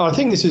 And I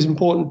think this is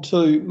important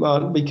too,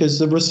 Martin, because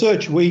the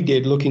research we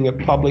did looking at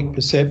public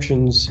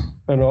perceptions,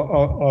 and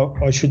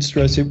I should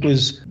stress it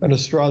was an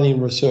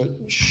Australian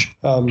research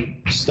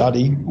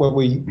study where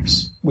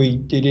we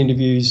did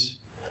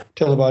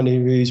telephone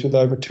interviews with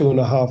over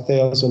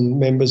 2,500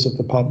 members of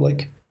the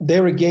public.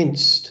 They're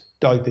against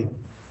doping.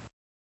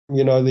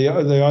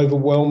 The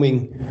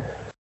overwhelming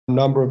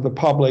number of the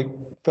public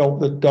felt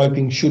that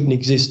doping shouldn't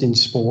exist in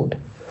sport.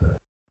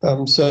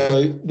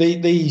 So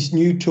these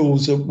new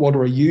tools that WADA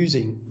are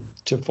using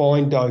to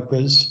find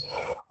dopers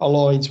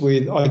aligns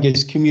with,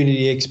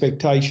 community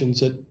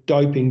expectations that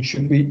doping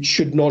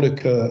should not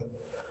occur.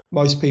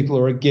 most people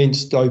are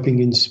against doping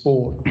in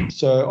sport.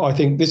 So I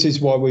think this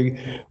is why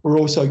we're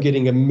also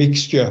getting a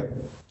mixture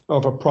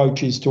of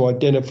approaches to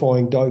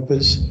identifying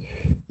dopers,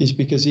 is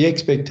because the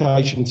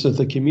expectations of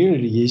the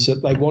community is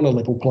that they want a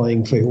level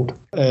playing field,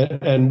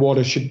 and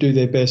WADA should do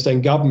their best,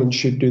 and government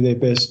should do their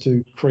best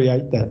to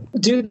create that.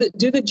 Do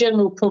the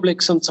general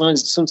public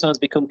sometimes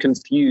become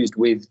confused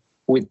with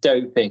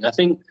doping? I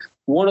think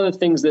one of the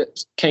things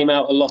that came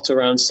out a lot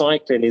around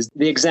cycling is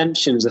the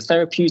exemptions, the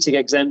therapeutic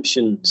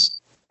exemptions.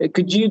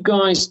 Could you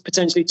guys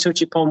potentially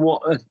touch upon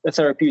what a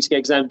therapeutic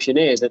exemption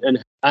is,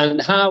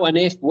 and how and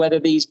if whether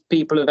these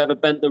people have ever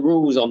bent the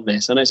rules on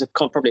this? I know it's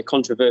probably a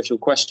controversial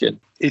question.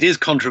 It is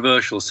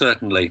controversial,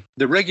 certainly.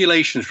 The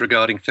regulations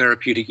regarding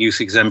therapeutic use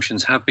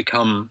exemptions have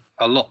become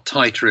a lot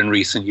tighter in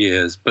recent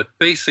years, but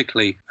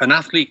basically an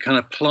athlete can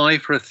apply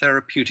for a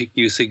therapeutic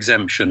use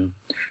exemption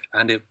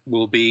and it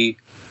will be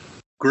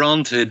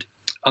granted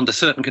under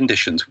certain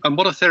conditions. And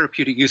what a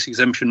therapeutic use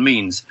exemption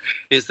means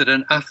is that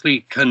an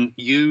athlete can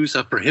use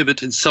a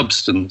prohibited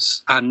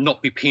substance and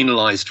not be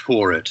penalised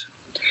for it.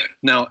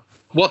 Now,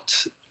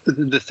 what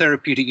the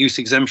Therapeutic Use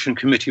Exemption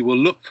Committee will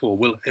look for,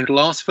 it'll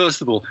ask,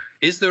 first of all,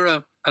 is there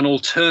an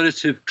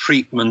alternative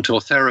treatment or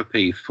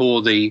therapy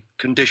for the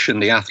condition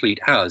the athlete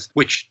has,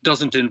 which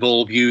doesn't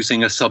involve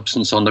using a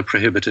substance on the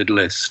prohibited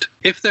list?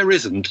 If there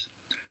isn't,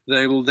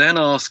 they will then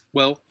ask,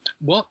 well,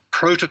 what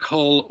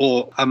protocol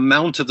or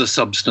amount of the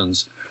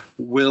substance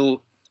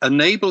will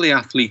enable the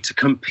athlete to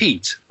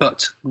compete,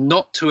 but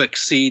not to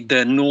exceed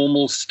their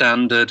normal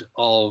standard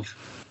of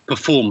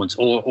performance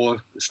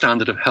or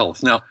standard of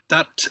health? Now,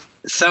 that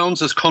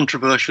sounds as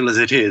controversial as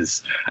it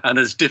is and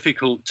as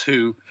difficult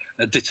to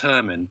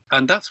determine.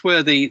 And that's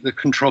where the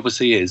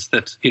controversy is,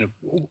 that,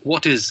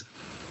 what is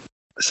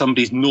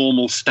somebody's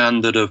normal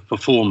standard of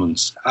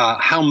performance?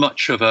 How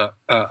much of a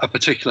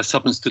particular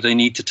substance do they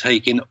need to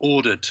take in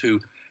order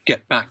to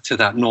get back to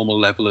that normal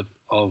level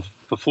of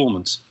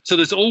performance? So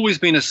there's always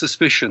been a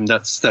suspicion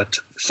that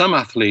some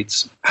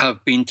athletes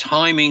have been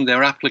timing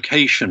their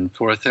application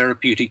for a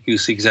therapeutic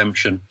use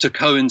exemption to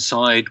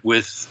coincide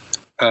with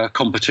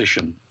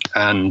competition.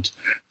 And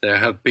there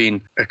have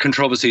been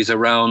controversies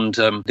around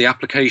the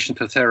application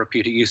for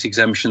therapeutic use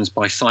exemptions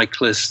by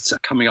cyclists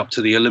coming up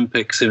to the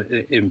Olympics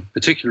in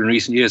particular in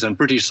recent years, and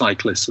British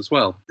cyclists as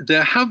well.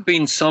 There have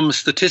been some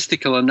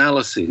statistical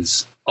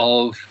analyses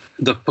of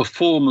the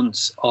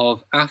performance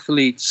of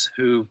athletes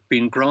who've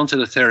been granted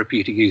a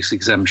therapeutic use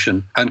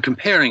exemption and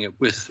comparing it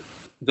with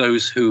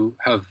those who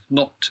have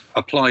not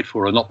applied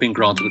for or not been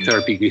granted a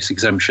therapeutic use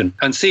exemption,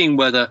 and seeing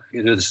whether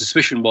the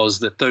suspicion was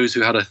that those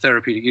who had a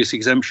therapeutic use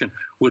exemption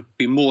would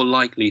be more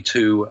likely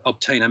to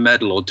obtain a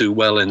medal or do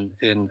well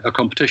in a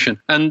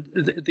competition. And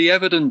the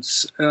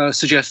evidence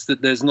suggests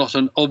that there's not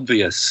an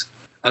obvious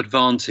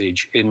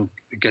advantage in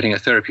getting a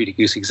therapeutic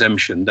use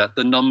exemption, that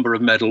the number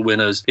of medal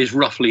winners is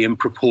roughly in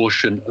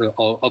proportion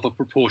of a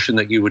proportion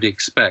that you would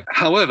expect.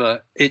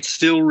 However, it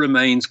still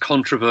remains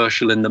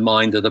controversial in the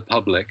mind of the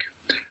public,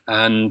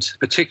 and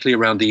particularly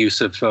around the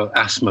use of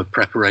asthma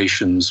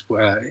preparations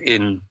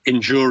in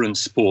endurance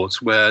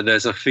sports, where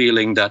there's a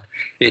feeling that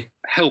it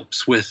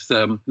helps with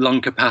lung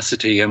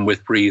capacity and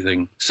with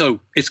breathing. So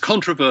it's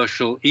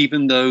controversial,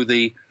 even though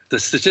the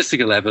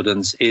statistical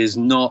evidence is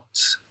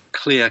not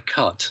clear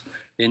cut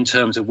in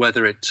terms of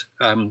whether it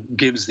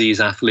gives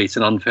these athletes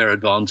an unfair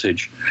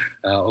advantage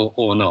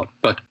or not.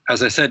 But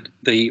as I said,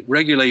 the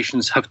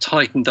regulations have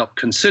tightened up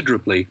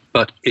considerably,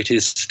 but it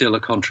is still a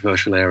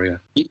controversial area.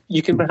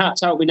 You can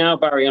perhaps help me now,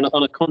 Barry,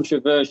 on a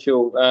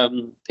controversial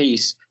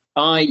piece.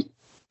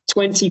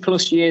 20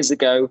 plus years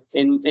ago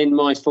in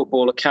my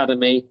football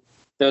academy,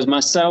 there was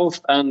myself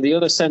and the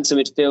other centre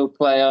midfield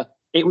player.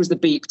 It was the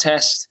beep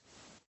test.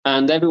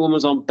 And everyone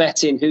was on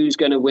betting who's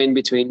going to win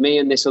between me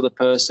and this other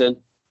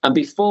person. And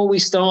before we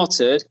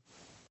started,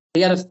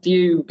 he had a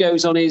few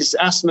goes on his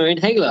asthma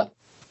inhaler.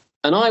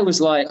 And I was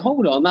like,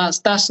 hold on,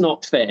 that's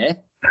not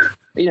fair.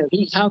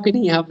 How can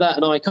he have that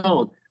and I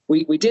can't?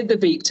 We did the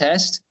beep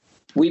test.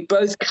 We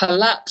both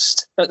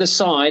collapsed at the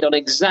side on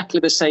exactly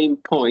the same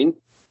point.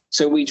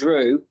 So we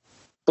drew.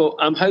 But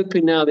I'm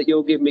hoping now that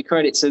you'll give me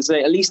credit to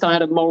say at least I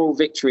had a moral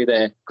victory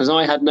there, because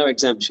I had no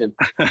exemption.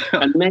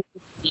 And maybe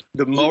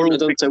the moral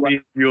victory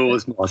is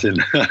yours,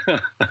 Martin.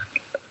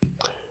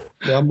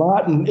 Now,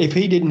 Martin, if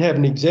he didn't have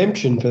an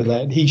exemption for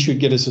that, he should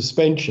get a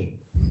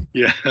suspension.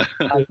 Yeah.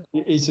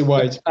 It's the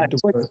way it's going to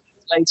work.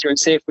 Later and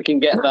see if we can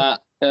get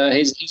that,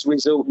 his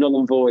result null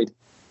and void.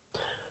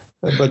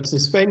 But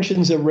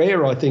suspensions are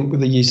rare, I think,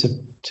 with the use of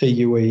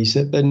TUEs.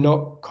 That they're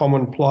not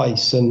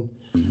commonplace,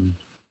 and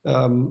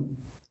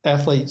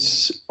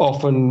athletes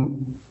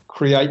often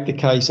create the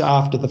case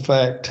after the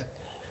fact.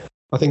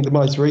 I think the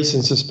most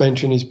recent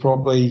suspension is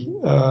probably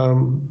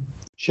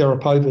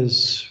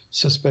Sharapova's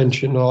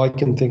suspension I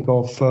can think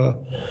of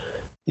for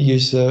the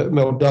use of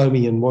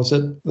Meldomian, was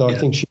it? Yeah. I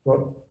think she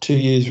got 2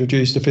 years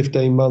reduced to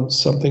 15 months,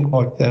 something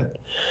like that.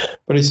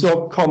 But it's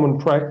not common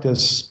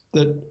practice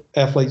that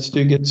athletes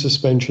do get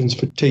suspensions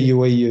for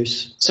TUE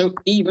use. So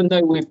even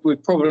though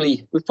we've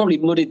probably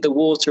muddied the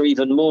water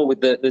even more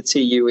with the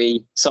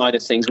TUE side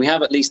of things, we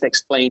have at least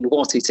explained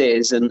what it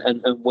is and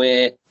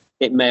where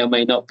it may or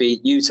may not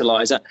be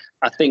utilised.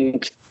 I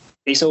think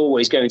it's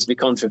always going to be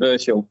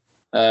controversial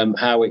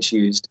how it's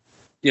used.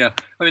 Yeah,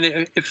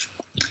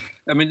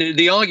 I mean,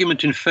 the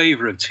argument in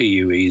favour of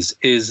TUEs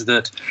is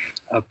that,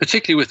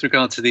 particularly with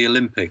regard to the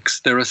Olympics,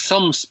 there are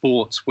some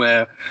sports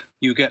where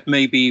you get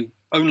maybe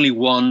only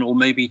one or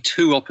maybe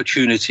two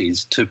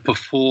opportunities to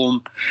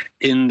perform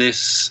in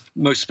this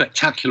most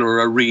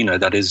spectacular arena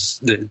that is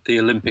the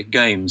Olympic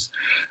Games.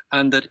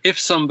 And that if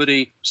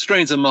somebody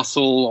strains a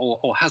muscle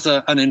or has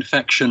an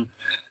infection,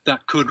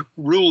 that could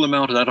rule them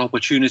out of that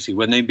opportunity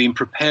when they've been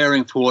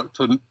preparing for it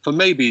for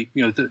maybe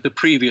the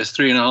previous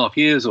 3.5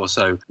 years or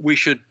so. We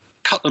should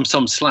cut them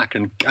some slack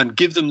and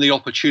give them the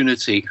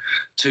opportunity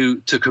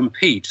to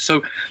compete.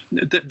 So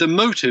the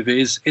motive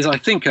is I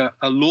think a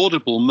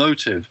laudable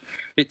motive.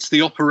 It's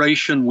the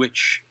operation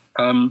which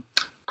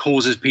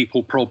causes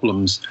people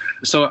problems.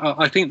 So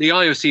I think the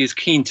IOC is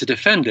keen to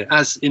defend it,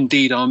 as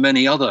indeed are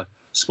many other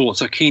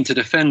sports are keen to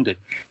defend it,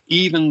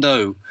 even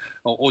though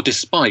or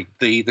despite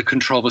the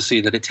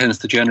controversy that it tends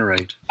to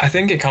generate. I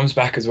think it comes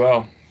back as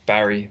well,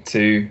 Barry,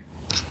 to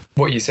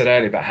what you said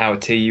earlier about how a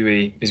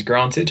TUE is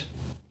granted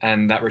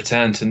and that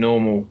return to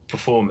normal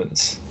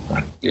performance.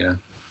 Yeah.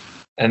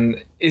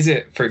 And is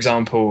it, for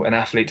example, an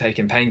athlete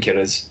taking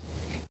painkillers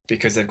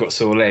because they've got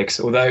sore legs,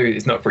 although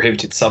it's not a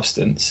prohibited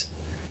substance,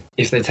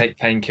 if they take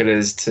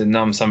painkillers to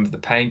numb some of the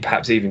pain,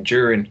 perhaps even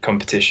during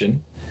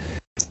competition,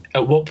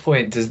 at what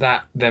point does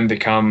that then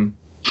become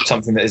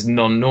something that is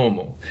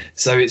non-normal?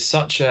 So it's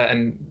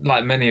and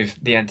like many of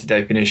the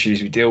anti-doping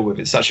issues we deal with,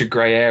 it's such a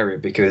grey area,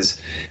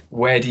 because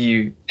where do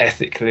you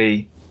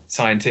ethically,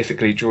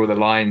 scientifically draw the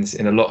lines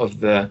in a lot of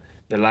the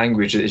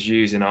language that is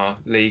used in our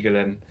legal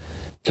and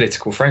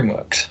political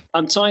frameworks?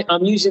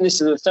 I'm using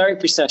this as a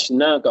therapy session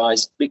now,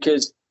 guys,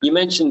 because you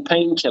mentioned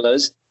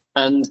painkillers,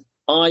 and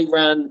I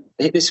ran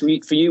this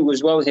week for you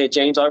as well here,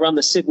 James. I ran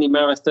the Sydney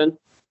Marathon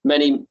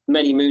many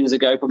moons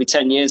ago, probably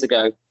 10 years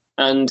ago,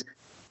 and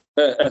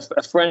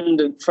a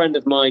friend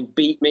of mine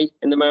beat me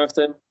in the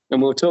marathon,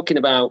 and we were talking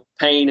about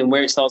pain and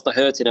where it starts to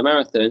hurt in a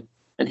marathon,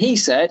 and he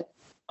said,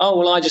 "Oh,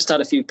 well, I just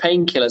had a few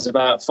painkillers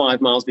about 5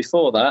 miles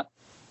before that."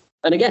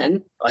 And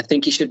again, I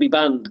think he should be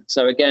banned.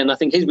 So again, I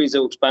think his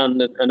result's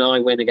banned and I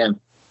win again.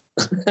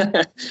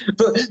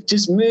 But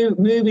just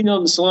moving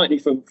on slightly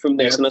from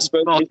this, and I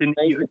suppose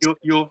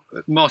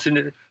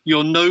Martin,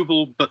 you're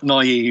noble but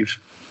naive.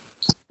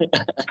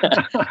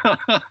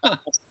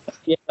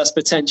 Yeah, that's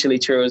potentially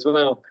true as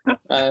well.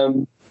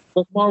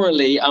 But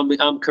morally,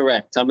 I'm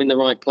correct. I'm in the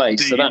right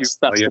place. So that's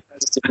the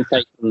positive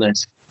take from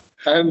this.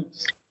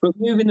 But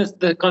moving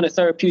the kind of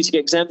therapeutic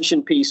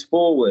exemption piece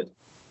forward,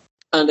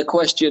 and a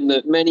question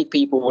that many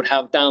people would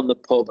have down the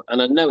pub,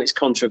 and I know it's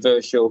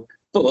controversial,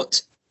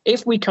 but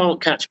if we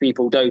can't catch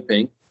people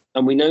doping,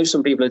 and we know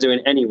some people are doing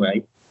it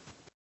anyway,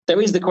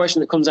 there is the question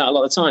that comes out a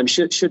lot of times: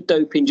 should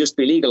doping just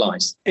be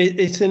legalised?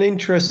 It's an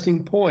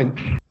interesting point,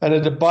 and a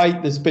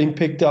debate that's been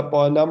picked up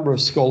by a number of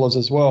scholars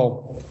as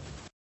well.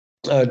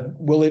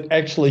 Will it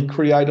actually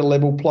create a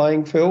level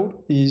playing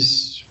field?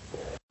 Is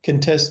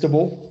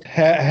contestable.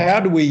 How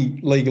do we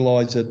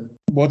legalise it?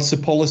 What's the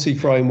policy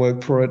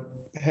framework for it?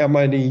 How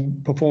many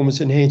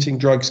performance-enhancing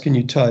drugs can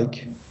you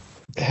take?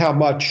 How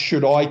much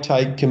should I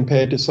take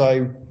compared to, say,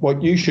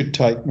 what you should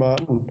take,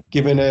 Martin,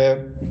 given our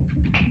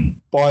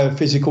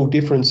biophysical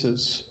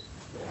differences?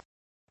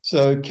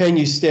 So can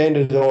you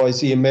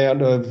standardise the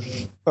amount of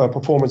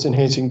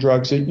performance-enhancing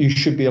drugs that you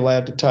should be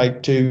allowed to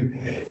take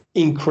to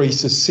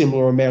increase a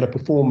similar amount of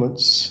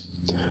performance?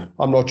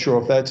 I'm not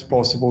sure if that's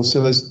possible.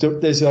 So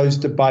there's those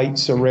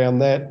debates around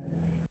that.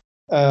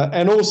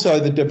 And also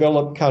the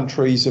developed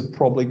countries have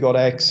probably got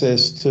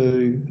access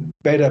to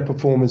better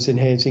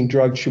performance-enhancing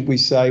drugs, should we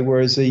say,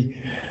 whereas the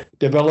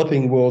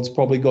developing world's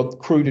probably got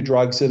cruder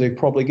drugs that are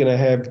probably going to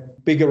have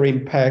bigger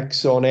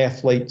impacts on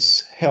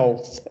athletes'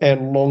 health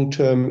and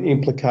long-term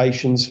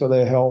implications for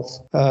their health.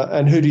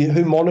 And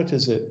who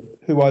monitors it?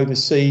 Who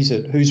oversees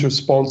it? Who's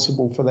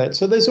responsible for that?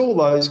 So there's all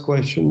those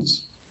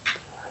questions.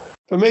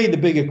 For me, the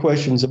bigger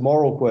question is a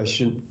moral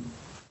question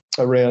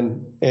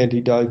around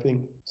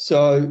anti-doping.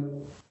 So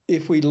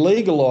if we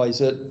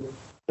legalise it,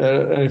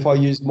 and if I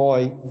use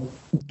my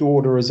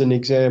daughter as an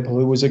example,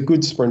 who was a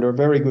good sprinter, a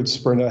very good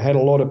sprinter, had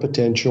a lot of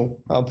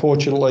potential,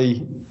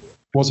 unfortunately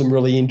wasn't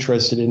really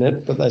interested in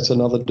it, but that's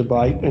another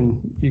debate,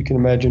 and you can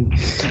imagine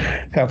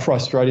how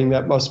frustrating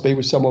that must be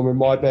with someone with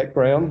my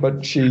background,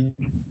 but she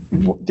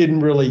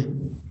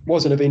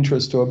wasn't of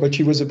interest to her, but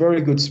she was a very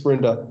good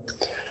sprinter.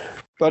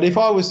 But if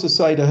I was to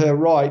say to her,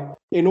 right,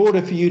 in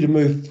order for you to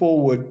move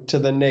forward to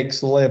the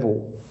next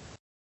level,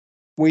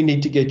 we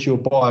need to get you a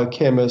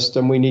biochemist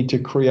and we need to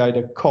create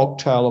a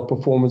cocktail of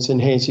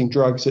performance-enhancing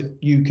drugs that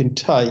you can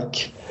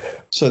take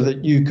so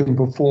that you can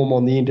perform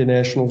on the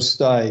international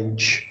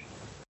stage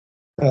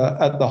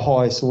at the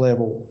highest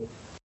level.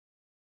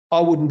 I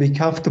wouldn't be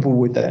comfortable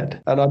with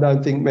that, and I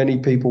don't think many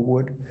people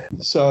would.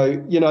 So,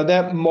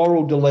 that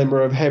moral dilemma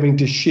of having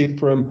to shift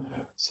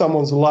from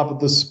someone's love of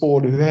the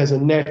sport who has a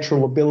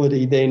natural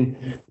ability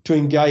then to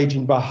engage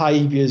in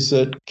behaviours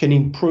that can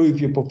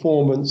improve your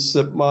performance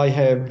that may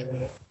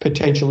have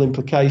potential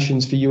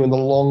implications for you in the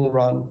long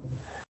run.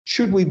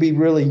 Should we be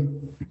really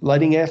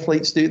letting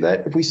athletes do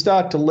that? If we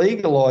start to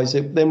legalise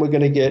it, then we're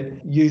going to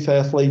get youth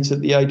athletes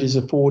at the ages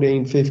of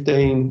 14,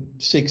 15,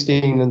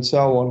 16 and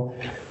so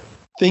on,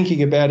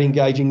 thinking about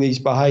engaging these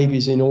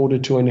behaviours in order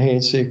to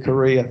enhance their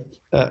career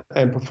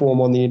and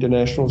perform on the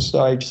international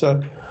stage.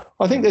 So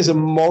I think there's a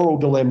moral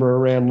dilemma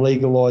around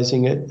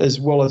legalising it, as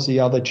well as the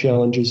other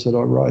challenges that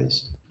I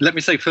raised. Let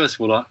me say, first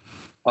of all,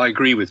 I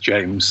agree with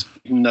James,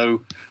 even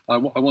though I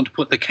want to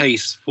put the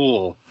case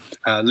for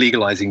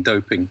legalising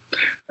doping.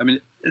 I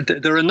mean,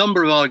 there are a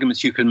number of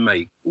arguments you can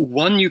make.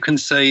 One, you can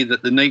say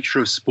that the nature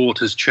of sport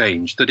has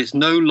changed, that it's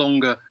no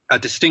longer a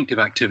distinctive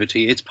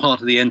activity, it's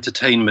part of the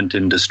entertainment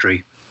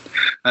industry.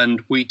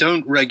 And we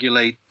don't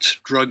regulate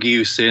drug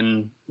use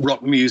in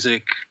rock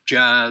music,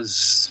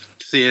 jazz,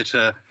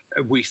 theatre.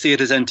 We see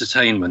it as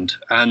entertainment,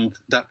 and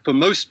that for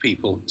most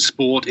people,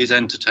 sport is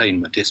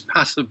entertainment. It's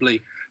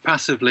passively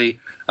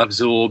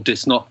absorbed.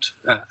 It's not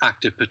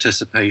active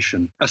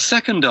participation. A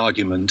second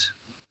argument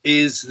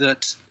is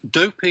that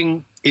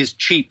doping is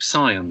cheap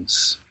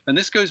science. And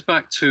this goes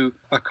back to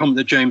a comment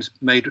that James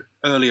made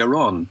earlier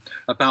on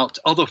about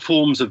other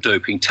forms of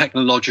doping,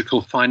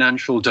 technological,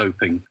 financial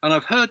doping. And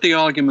I've heard the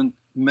argument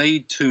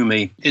made to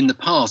me in the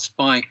past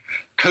by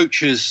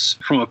coaches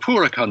from a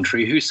poorer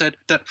country who said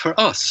that for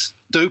us,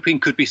 doping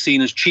could be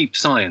seen as cheap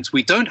science.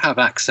 We don't have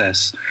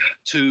access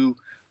to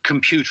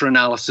computer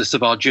analysis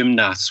of our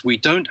gymnasts. We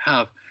don't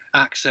have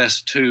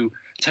access to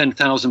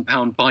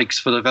 £10,000 bikes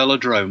for the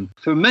velodrome.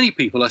 For many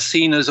people are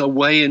seen as a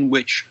way in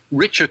which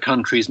richer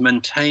countries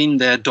maintain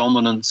their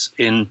dominance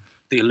in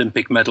the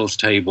Olympic medals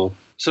table.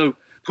 So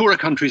poorer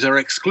countries are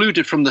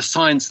excluded from the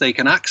science they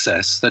can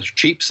access, that's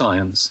cheap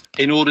science,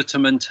 in order to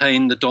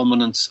maintain the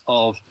dominance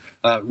of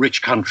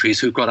rich countries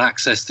who've got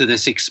access to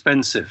this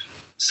expensive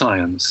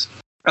science.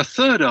 A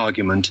third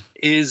argument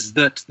is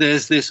that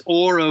there's this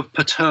aura of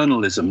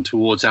paternalism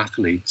towards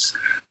athletes,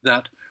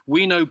 that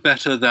we know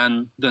better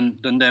than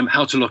them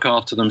how to look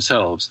after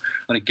themselves.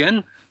 And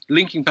again,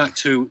 linking back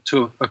to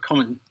a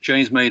comment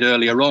James made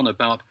earlier on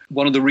about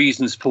one of the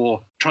reasons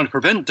for trying to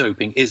prevent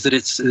doping is that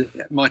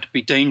it might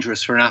be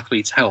dangerous for an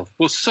athlete's health.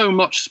 Well, so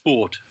much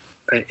sport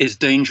is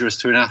dangerous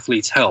to an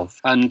athlete's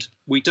health. And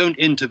we don't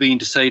intervene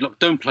to say, look,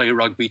 don't play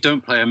rugby,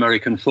 don't play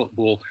American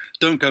football,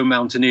 don't go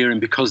mountaineering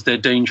because they're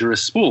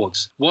dangerous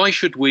sports. Why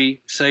should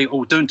we say,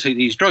 oh, don't take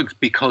these drugs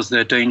because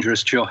they're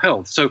dangerous to your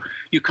health? So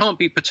you can't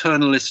be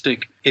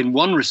paternalistic in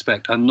one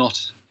respect and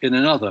not in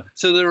another.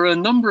 So there are a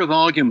number of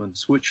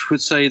arguments which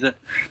would say that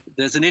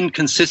there's an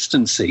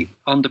inconsistency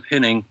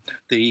underpinning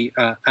the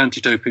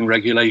anti-doping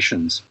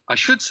regulations. I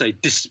should say,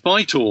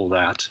 despite all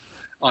that,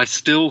 I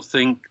still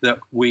think that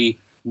we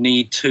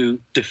need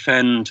to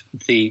defend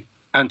the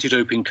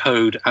anti-doping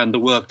code and the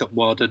work that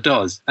WADA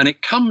does. And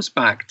it comes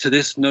back to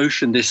this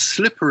notion, this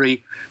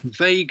slippery,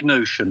 vague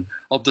notion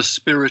of the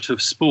spirit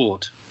of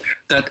sport,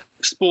 that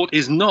sport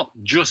is not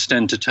just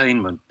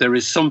entertainment. There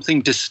is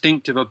something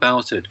distinctive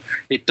about it.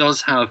 It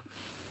does have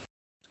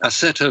a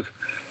set of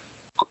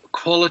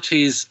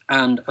qualities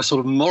and a sort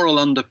of moral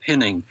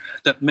underpinning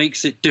that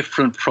makes it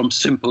different from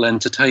simple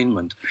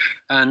entertainment.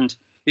 And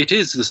it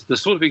is the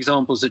sort of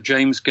examples that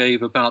James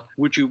gave about,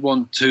 would you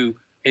want to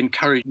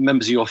encourage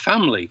members of your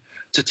family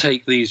to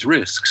take these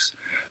risks?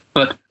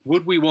 But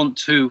would we want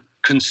to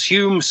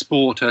consume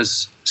sport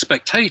as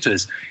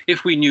spectators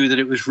if we knew that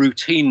it was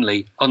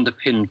routinely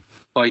underpinned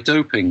by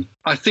doping?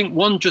 I think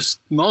one just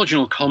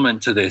marginal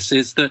comment to this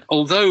is that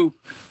although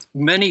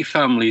many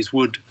families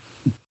would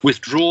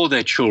withdraw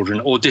their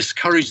children or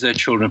discourage their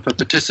children from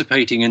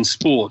participating in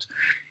sport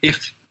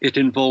if it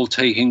involved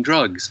taking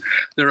drugs,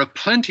 there are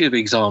plenty of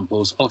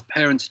examples of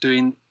parents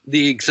doing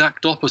the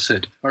exact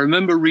opposite. I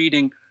remember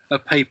reading a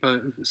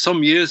paper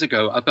some years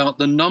ago about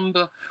the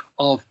number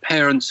of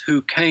parents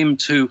who came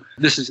to,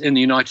 this is in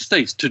the United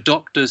States, to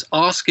doctors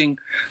asking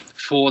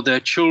for their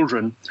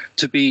children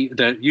to be,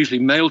 their usually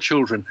male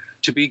children,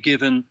 to be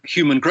given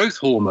human growth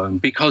hormone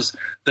because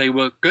they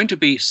were going to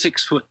be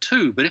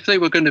 6'2", but if they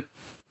were going to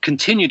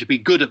continue to be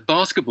good at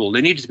basketball, they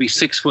needed to be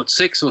 6'6" or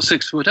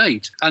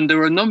 6'8". And there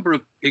are a number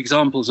of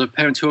examples of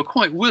parents who are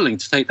quite willing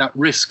to take that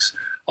risks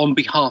on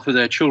behalf of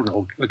their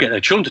children, or get their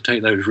children to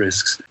take those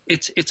risks.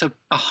 It's a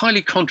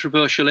highly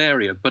controversial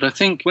area, but I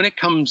think when it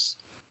comes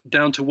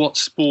down to what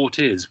sport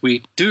is,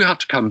 we do have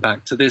to come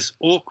back to this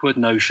awkward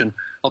notion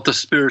of the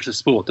spirit of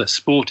sport, that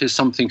sport is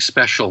something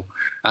special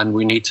and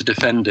we need to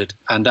defend it.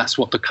 And that's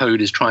what the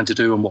code is trying to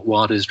do and what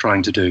WADA is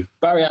trying to do.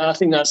 Barry, I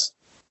think that's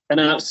an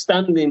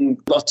outstanding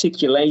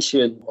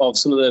articulation of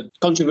some of the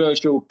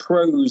controversial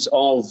pros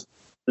of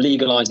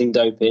legalising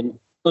doping,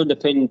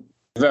 underpinned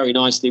very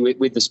nicely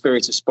with the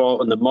spirit of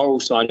sport and the moral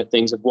side of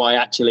things, of why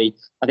actually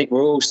I think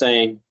we're all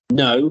saying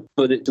No,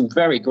 but it's some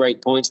very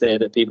great points there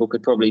that people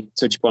could probably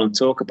touch upon and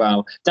talk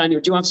about. Daniel,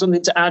 do you have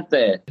something to add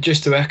there?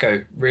 Just to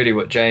echo really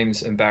what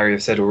James and Barry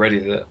have said already,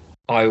 that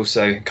I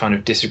also kind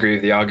of disagree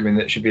with the argument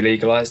that it should be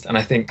legalised. And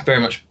I think very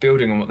much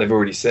building on what they've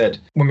already said,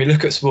 when we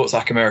look at sports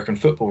like American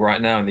football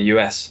right now in the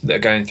US that are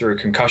going through a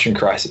concussion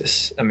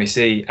crisis, and we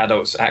see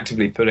adults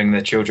actively pulling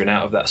their children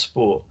out of that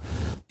sport,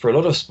 for a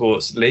lot of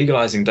sports,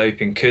 legalising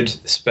doping could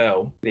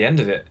spell the end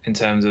of it in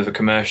terms of a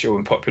commercial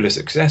and popular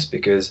success,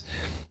 because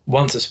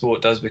once a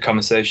sport does become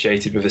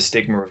associated with a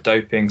stigma of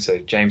doping, so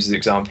James's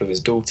example of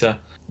his daughter,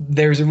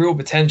 there is a real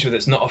potential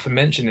that's not often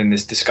mentioned in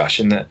this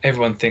discussion, that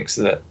everyone thinks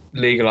that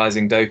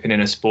legalising doping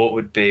in a sport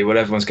would be, well,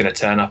 everyone's going to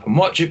turn up and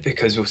watch it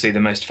because we'll see the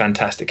most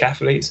fantastic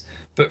athletes.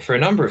 But for a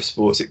number of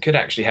sports, it could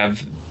actually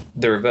have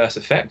the reverse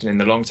effect, and in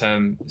the long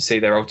term see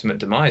their ultimate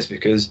demise,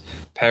 because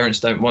parents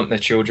don't want their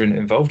children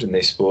involved in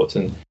these sports.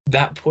 And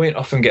that point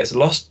often gets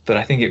lost, but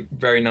I think it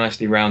very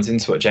nicely rounds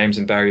into what James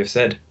and Barry have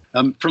said.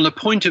 From the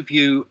point of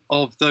view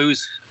of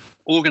those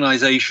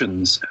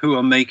organisations who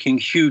are making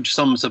huge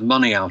sums of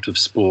money out of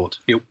sport,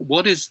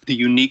 what is the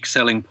unique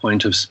selling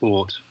point of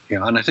sport?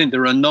 And I think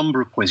there are a number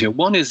of points here.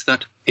 One is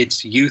that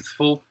it's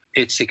youthful,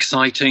 it's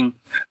exciting,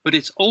 but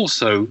it's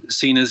also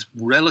seen as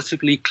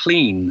relatively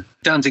clean.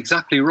 Dan's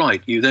exactly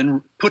right. You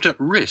then put at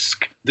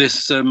risk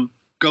this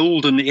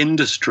golden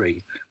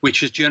industry,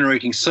 which is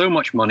generating so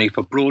much money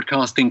for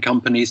broadcasting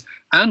companies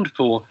and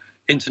for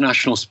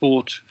international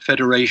sport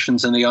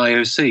federations and the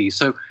IOC.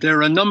 So there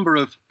are a number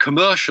of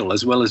commercial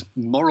as well as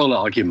moral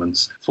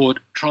arguments for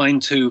trying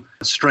to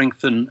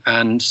strengthen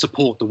and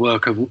support the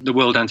work of the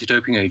World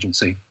Anti-Doping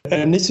Agency.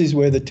 And this is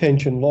where the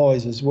tension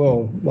lies as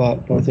well,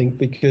 Martin, I think,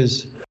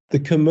 because the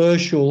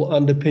commercial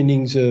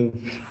underpinnings of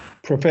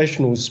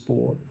professional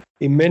sport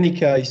in many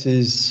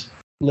cases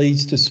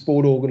leads to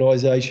sport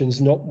organisations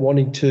not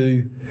wanting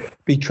to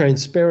be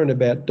transparent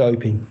about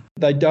doping.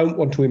 They don't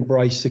want to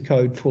embrace the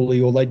code fully,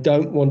 or they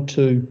don't want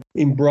to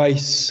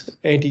embrace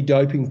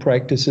anti-doping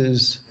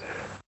practices.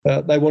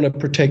 They want to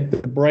protect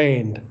the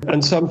brand.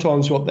 And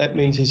sometimes what that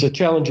means is the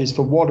challenges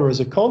for WADA as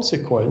a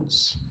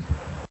consequence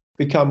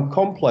become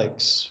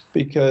complex,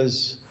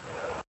 because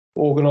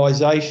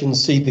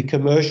organisations see the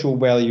commercial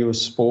value of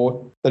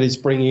sport that it's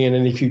bringing in.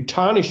 And if you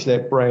tarnish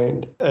that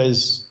brand,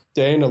 as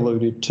Dan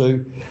alluded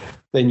to,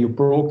 then your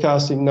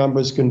broadcasting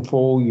numbers can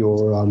fall,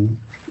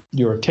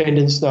 your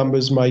attendance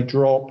numbers may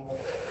drop,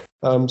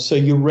 so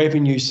your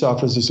revenue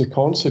suffers as a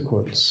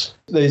consequence.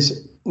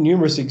 There's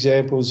numerous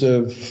examples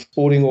of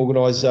sporting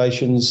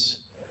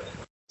organisations'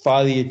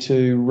 failure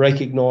to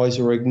recognise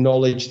or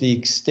acknowledge the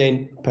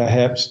extent,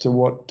 perhaps, to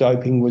what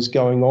doping was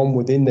going on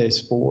within their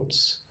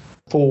sports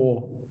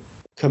for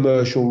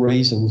commercial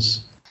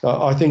reasons.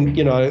 I think,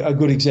 a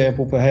good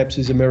example perhaps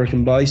is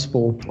American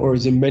baseball, or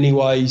is in many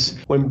ways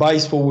when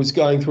baseball was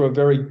going through a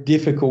very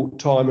difficult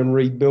time and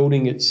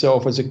rebuilding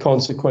itself as a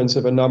consequence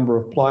of a number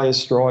of player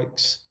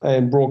strikes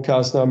and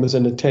broadcast numbers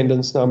and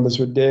attendance numbers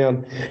were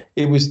down.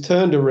 It was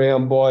turned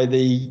around by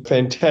the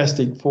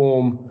fantastic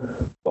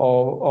form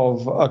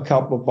of a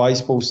couple of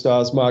baseball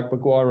stars, Mark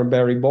McGwire and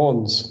Barry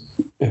Bonds,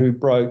 who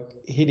broke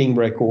hitting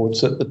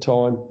records at the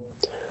time.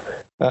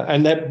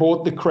 And that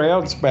brought the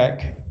crowds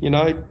back,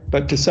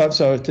 but to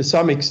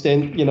some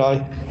extent,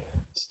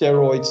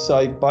 steroids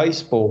saved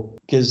baseball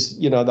because,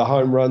 the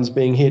home runs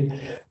being hit.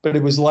 But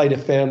it was later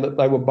found that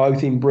they were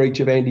both in breach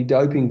of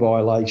anti-doping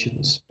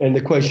violations. And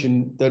the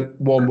question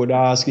that one would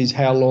ask is,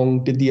 how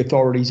long did the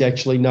authorities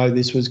actually know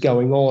this was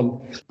going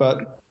on,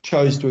 but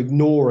chose to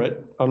ignore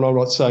it? And I'm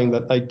not saying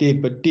that they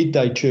did, but did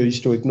they choose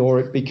to ignore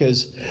it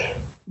because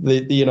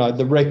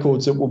the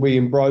records that were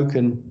being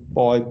broken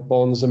by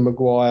Bonds and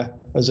McGwire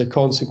as a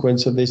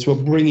consequence of this were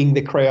bringing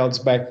the crowds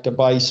back to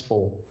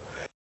baseball?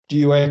 Do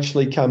you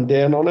actually come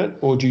down on it,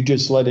 or do you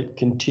just let it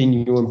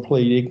continue and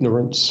plead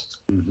ignorance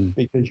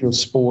because your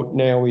sport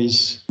now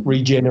is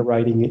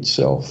regenerating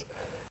itself?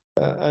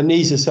 And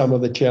these are some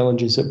of the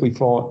challenges that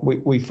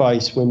we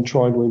face when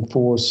trying to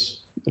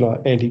enforce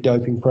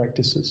anti-doping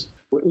practices.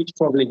 Which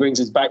probably brings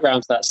us back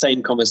round to that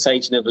same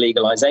conversation of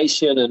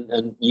legalisation,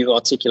 and you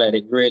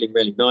articulated it really,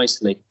 really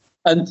nicely.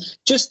 And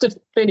just to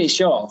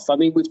finish off,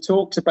 we've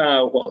talked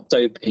about what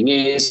doping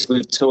is.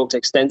 We've talked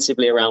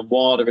extensively around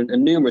WADA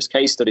and numerous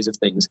case studies of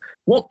things.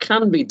 What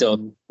can be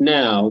done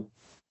now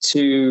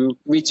to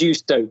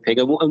reduce doping,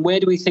 and where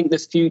do we think the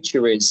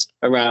future is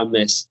around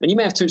this? And you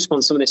may have touched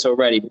upon some of this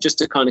already, but just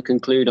to kind of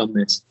conclude on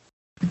this.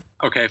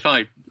 Okay,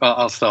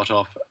 I'll start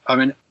off.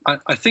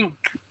 I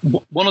think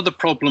one of the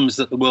problems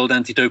that the World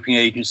Anti-Doping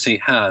Agency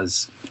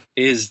has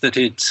is that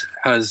it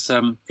has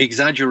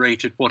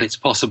exaggerated what it's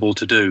possible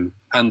to do.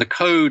 And the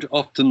code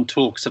often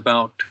talks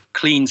about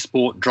clean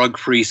sport,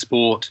 drug-free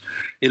sport,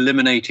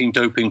 eliminating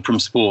doping from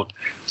sport.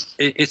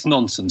 It's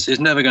nonsense. It's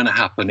never going to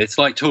happen. It's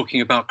like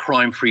talking about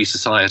crime-free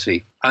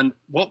society. And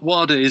what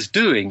WADA is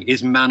doing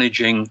is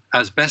managing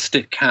as best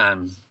it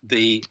can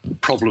the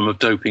problem of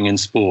doping in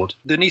sport.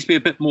 There needs to be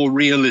a bit more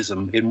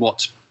realism in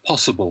what's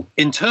possible.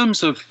 In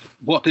terms of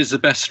what is the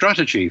best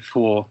strategy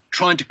for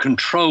trying to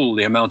control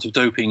the amount of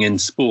doping in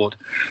sport,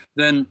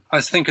 then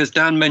I think, as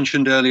Dan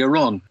mentioned earlier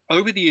on,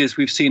 over the years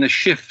we've seen a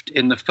shift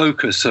in the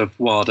focus of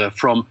WADA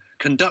from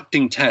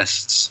conducting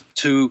tests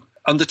to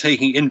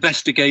undertaking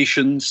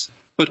investigations,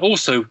 but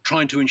also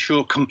trying to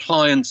ensure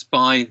compliance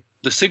by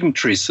the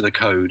signatories to the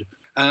code.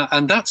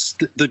 And that's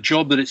the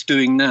job that it's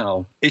doing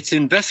now. Its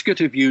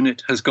investigative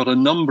unit has got a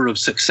number of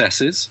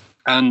successes,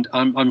 and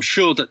I'm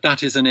sure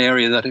that is an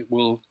area that it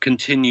will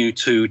continue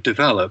to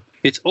develop.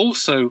 It's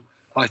also,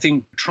 I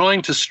think,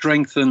 trying to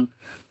strengthen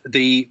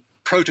the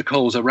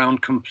protocols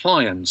around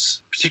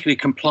compliance, particularly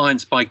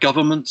compliance by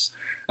governments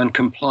and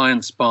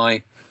compliance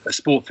by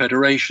sport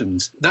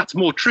federations. That's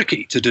more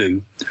tricky to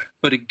do.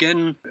 But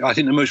again, I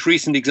think the most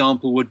recent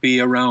example would be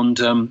around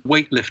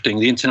weightlifting,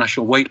 the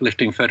International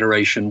Weightlifting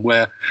Federation,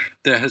 where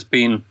there has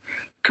been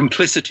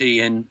complicity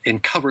in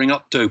covering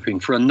up doping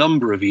for a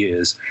number of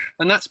years.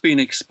 And that's been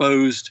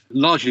exposed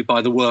largely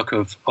by the work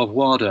of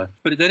WADA.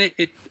 But then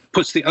it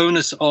puts the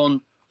onus on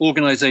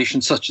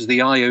organizations such as the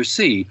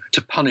IOC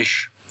to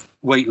punish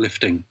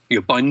weightlifting,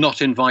 by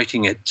not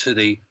inviting it to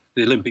the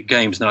Olympic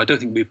Games. Now, I don't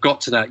think we've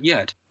got to that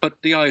yet, but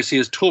the IOC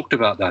has talked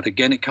about that.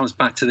 Again, it comes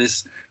back to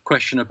this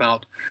question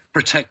about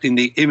protecting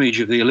the image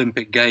of the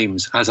Olympic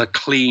Games as a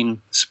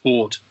clean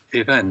sport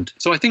event.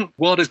 So I think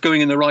WADA's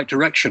going in the right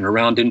direction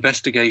around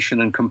investigation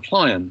and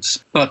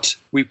compliance, but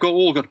we've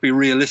all got to be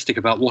realistic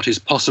about what is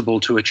possible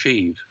to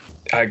achieve.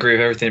 I agree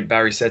with everything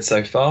Barry said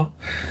so far.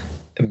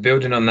 And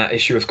building on that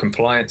issue of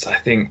compliance, I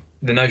think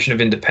the notion of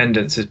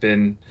independence has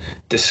been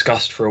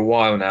discussed for a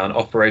while now, and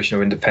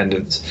operational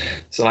independence.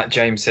 So like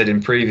James said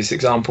in previous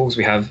examples,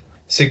 we have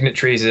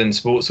signatories and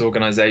sports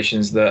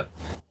organisations that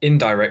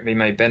indirectly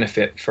may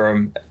benefit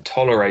from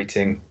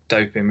tolerating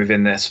doping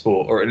within their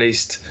sport, or at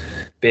least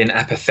being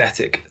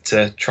apathetic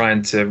to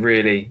trying to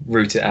really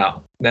root it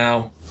out.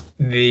 Now,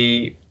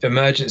 the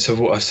emergence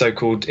of what are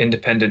so-called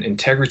independent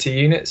integrity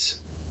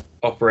units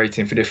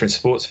operating for different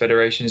sports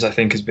federations, I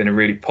think, has been a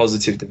really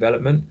positive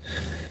development.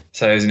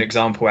 So as an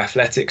example,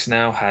 athletics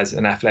now has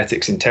an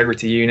athletics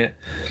integrity unit.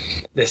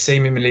 They're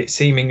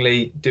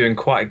seemingly doing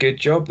quite a good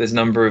job. There's a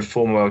number of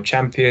former world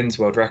champions,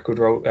 world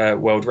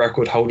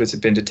record holders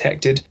have been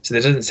detected. So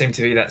there doesn't seem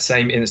to be that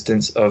same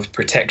instance of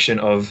protection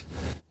of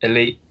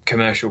elite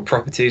commercial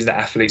properties that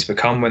athletes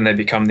become when they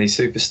become these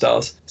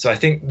superstars. So I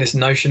think this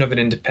notion of an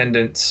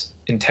independent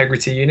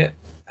integrity unit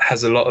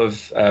has a lot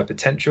of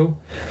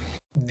potential.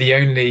 The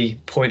only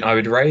point I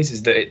would raise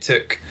is that it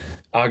took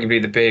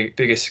arguably the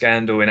biggest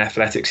scandal in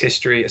athletics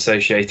history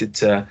associated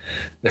to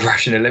the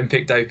Russian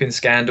Olympic doping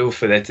scandal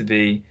for there to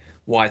be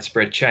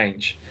widespread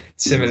change.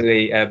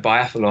 Similarly,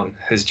 biathlon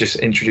has just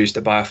introduced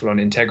a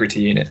biathlon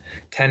integrity unit.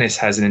 Tennis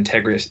has an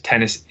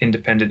tennis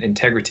independent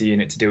integrity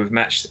unit to deal with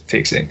match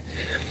fixing.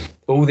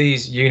 All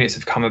these units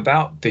have come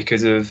about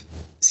because of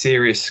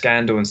serious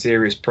scandal and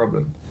serious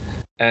problem.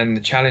 And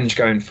the challenge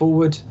going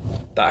forward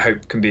that I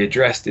hope can be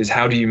addressed is,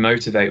 how do you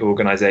motivate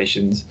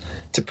organisations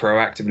to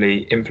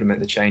proactively implement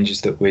the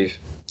changes that we've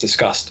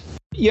discussed?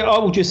 Yeah, I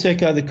will just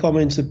echo the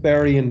comments of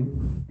Barry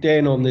and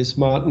Dan on this,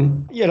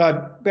 Martin.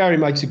 Barry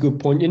makes a good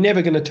point. You're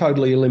never going to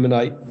totally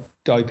eliminate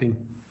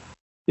doping.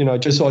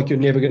 Just like you're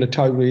never going to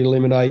totally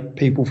eliminate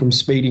people from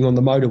speeding on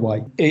the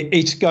motorway.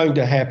 It's going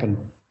to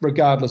happen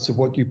regardless of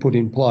what you put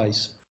in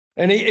place.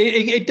 And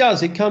it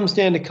does. It comes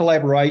down to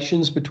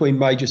collaborations between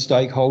major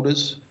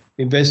stakeholders,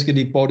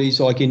 investigative bodies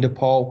like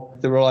Interpol,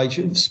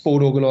 the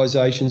sport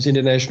organisations,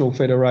 international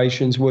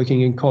federations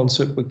working in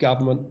concert with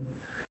government.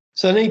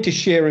 So they need to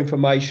share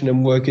information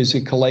and work as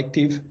a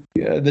collective.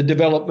 The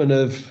development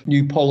of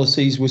new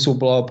policies,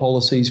 whistleblower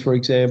policies, for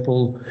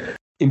example,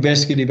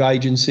 investigative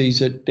agencies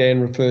that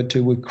Dan referred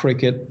to with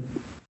cricket,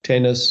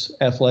 tennis,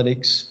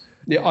 athletics.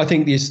 I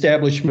think the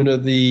establishment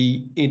of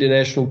the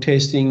International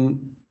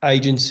Testing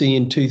Agency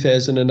in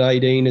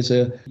 2018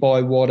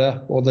 by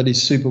WADA, or that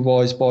is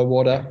supervised by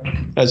WADA,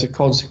 as a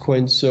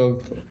consequence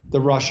of the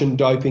Russian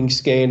doping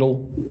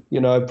scandal,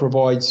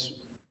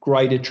 provides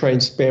greater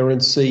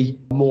transparency,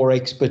 more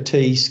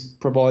expertise,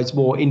 provides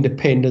more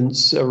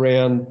independence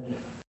around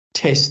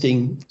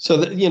testing. So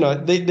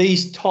that,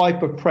 these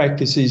type of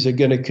practices are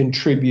going to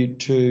contribute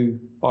to,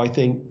 I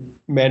think,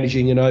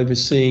 managing and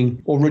overseeing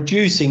or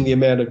reducing the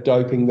amount of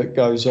doping that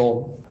goes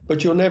on.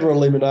 But you'll never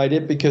eliminate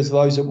it, because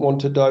those that want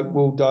to dope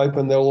will dope,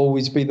 and there'll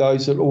always be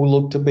those that will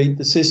look to beat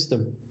the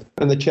system.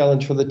 And the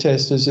challenge for the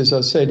testers, as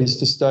I said, is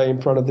to stay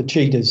in front of the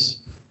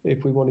cheaters,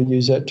 if we want to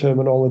use that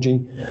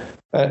terminology.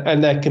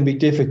 And that can be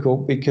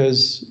difficult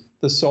because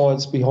the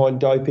science behind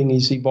doping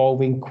is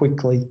evolving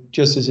quickly,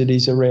 just as it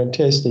is around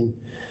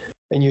testing.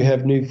 And you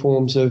have new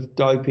forms of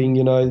doping,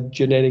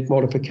 genetic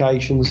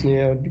modifications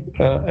now,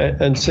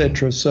 et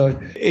cetera. So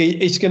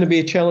it's going to be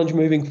a challenge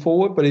moving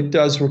forward, but it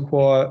does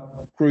require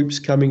groups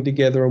coming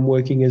together and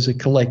working as a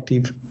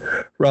collective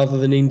rather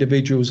than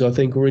individuals, I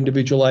think, or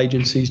individual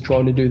agencies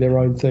trying to do their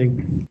own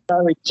thing.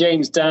 Barry,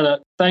 James, Dana,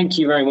 thank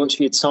you very much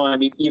for your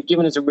time. You've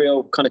given us a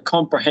real kind of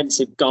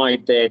comprehensive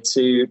guide there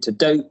to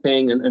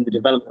doping and the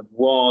development of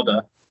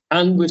WADA.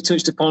 And we've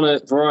touched upon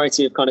a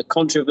variety of kind of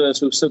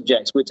controversial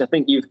subjects, which I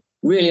think you've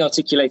really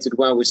articulated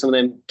well with some of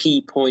them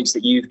key points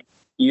that you've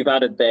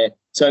added there.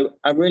 So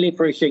I really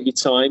appreciate your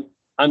time.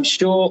 I'm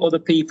sure other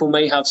people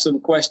may have some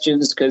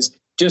questions, because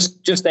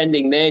just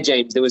ending there,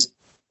 James, there's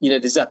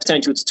that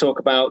potential to talk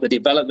about the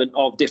development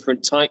of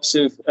different types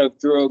of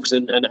drugs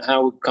and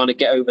how we kind of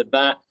get over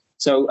that.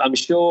 So I'm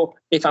sure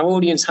if our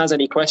audience has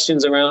any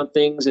questions around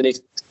things, and if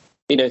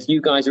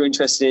you guys are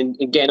interested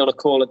in getting on a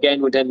call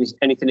again with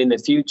anything in the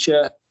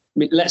future,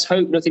 let's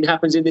hope nothing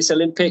happens in this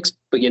Olympics,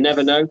 but you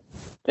never know.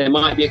 There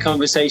might be a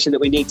conversation that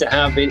we need to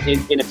have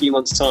in a few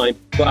months' time.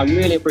 But I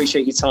really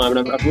appreciate your time,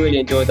 and I've really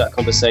enjoyed that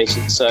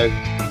conversation. So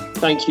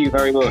thank you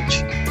very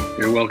much.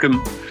 You're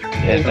welcome.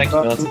 Yeah, thank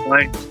you, Martin.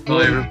 Bye.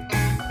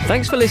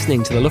 Thanks for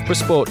listening to the Loughborough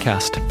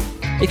Sportcast.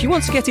 If you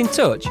want to get in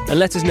touch and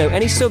let us know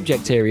any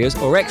subject areas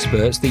or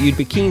experts that you'd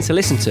be keen to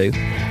listen to,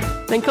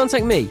 then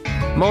contact me,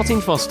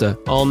 Martin Foster,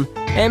 on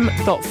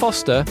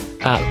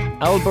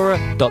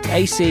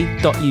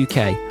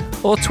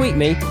m.foster@aldborough.ac.uk or tweet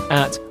me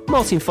at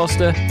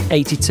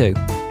martinfoster82.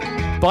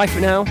 Bye for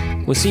now.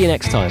 We'll see you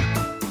next time.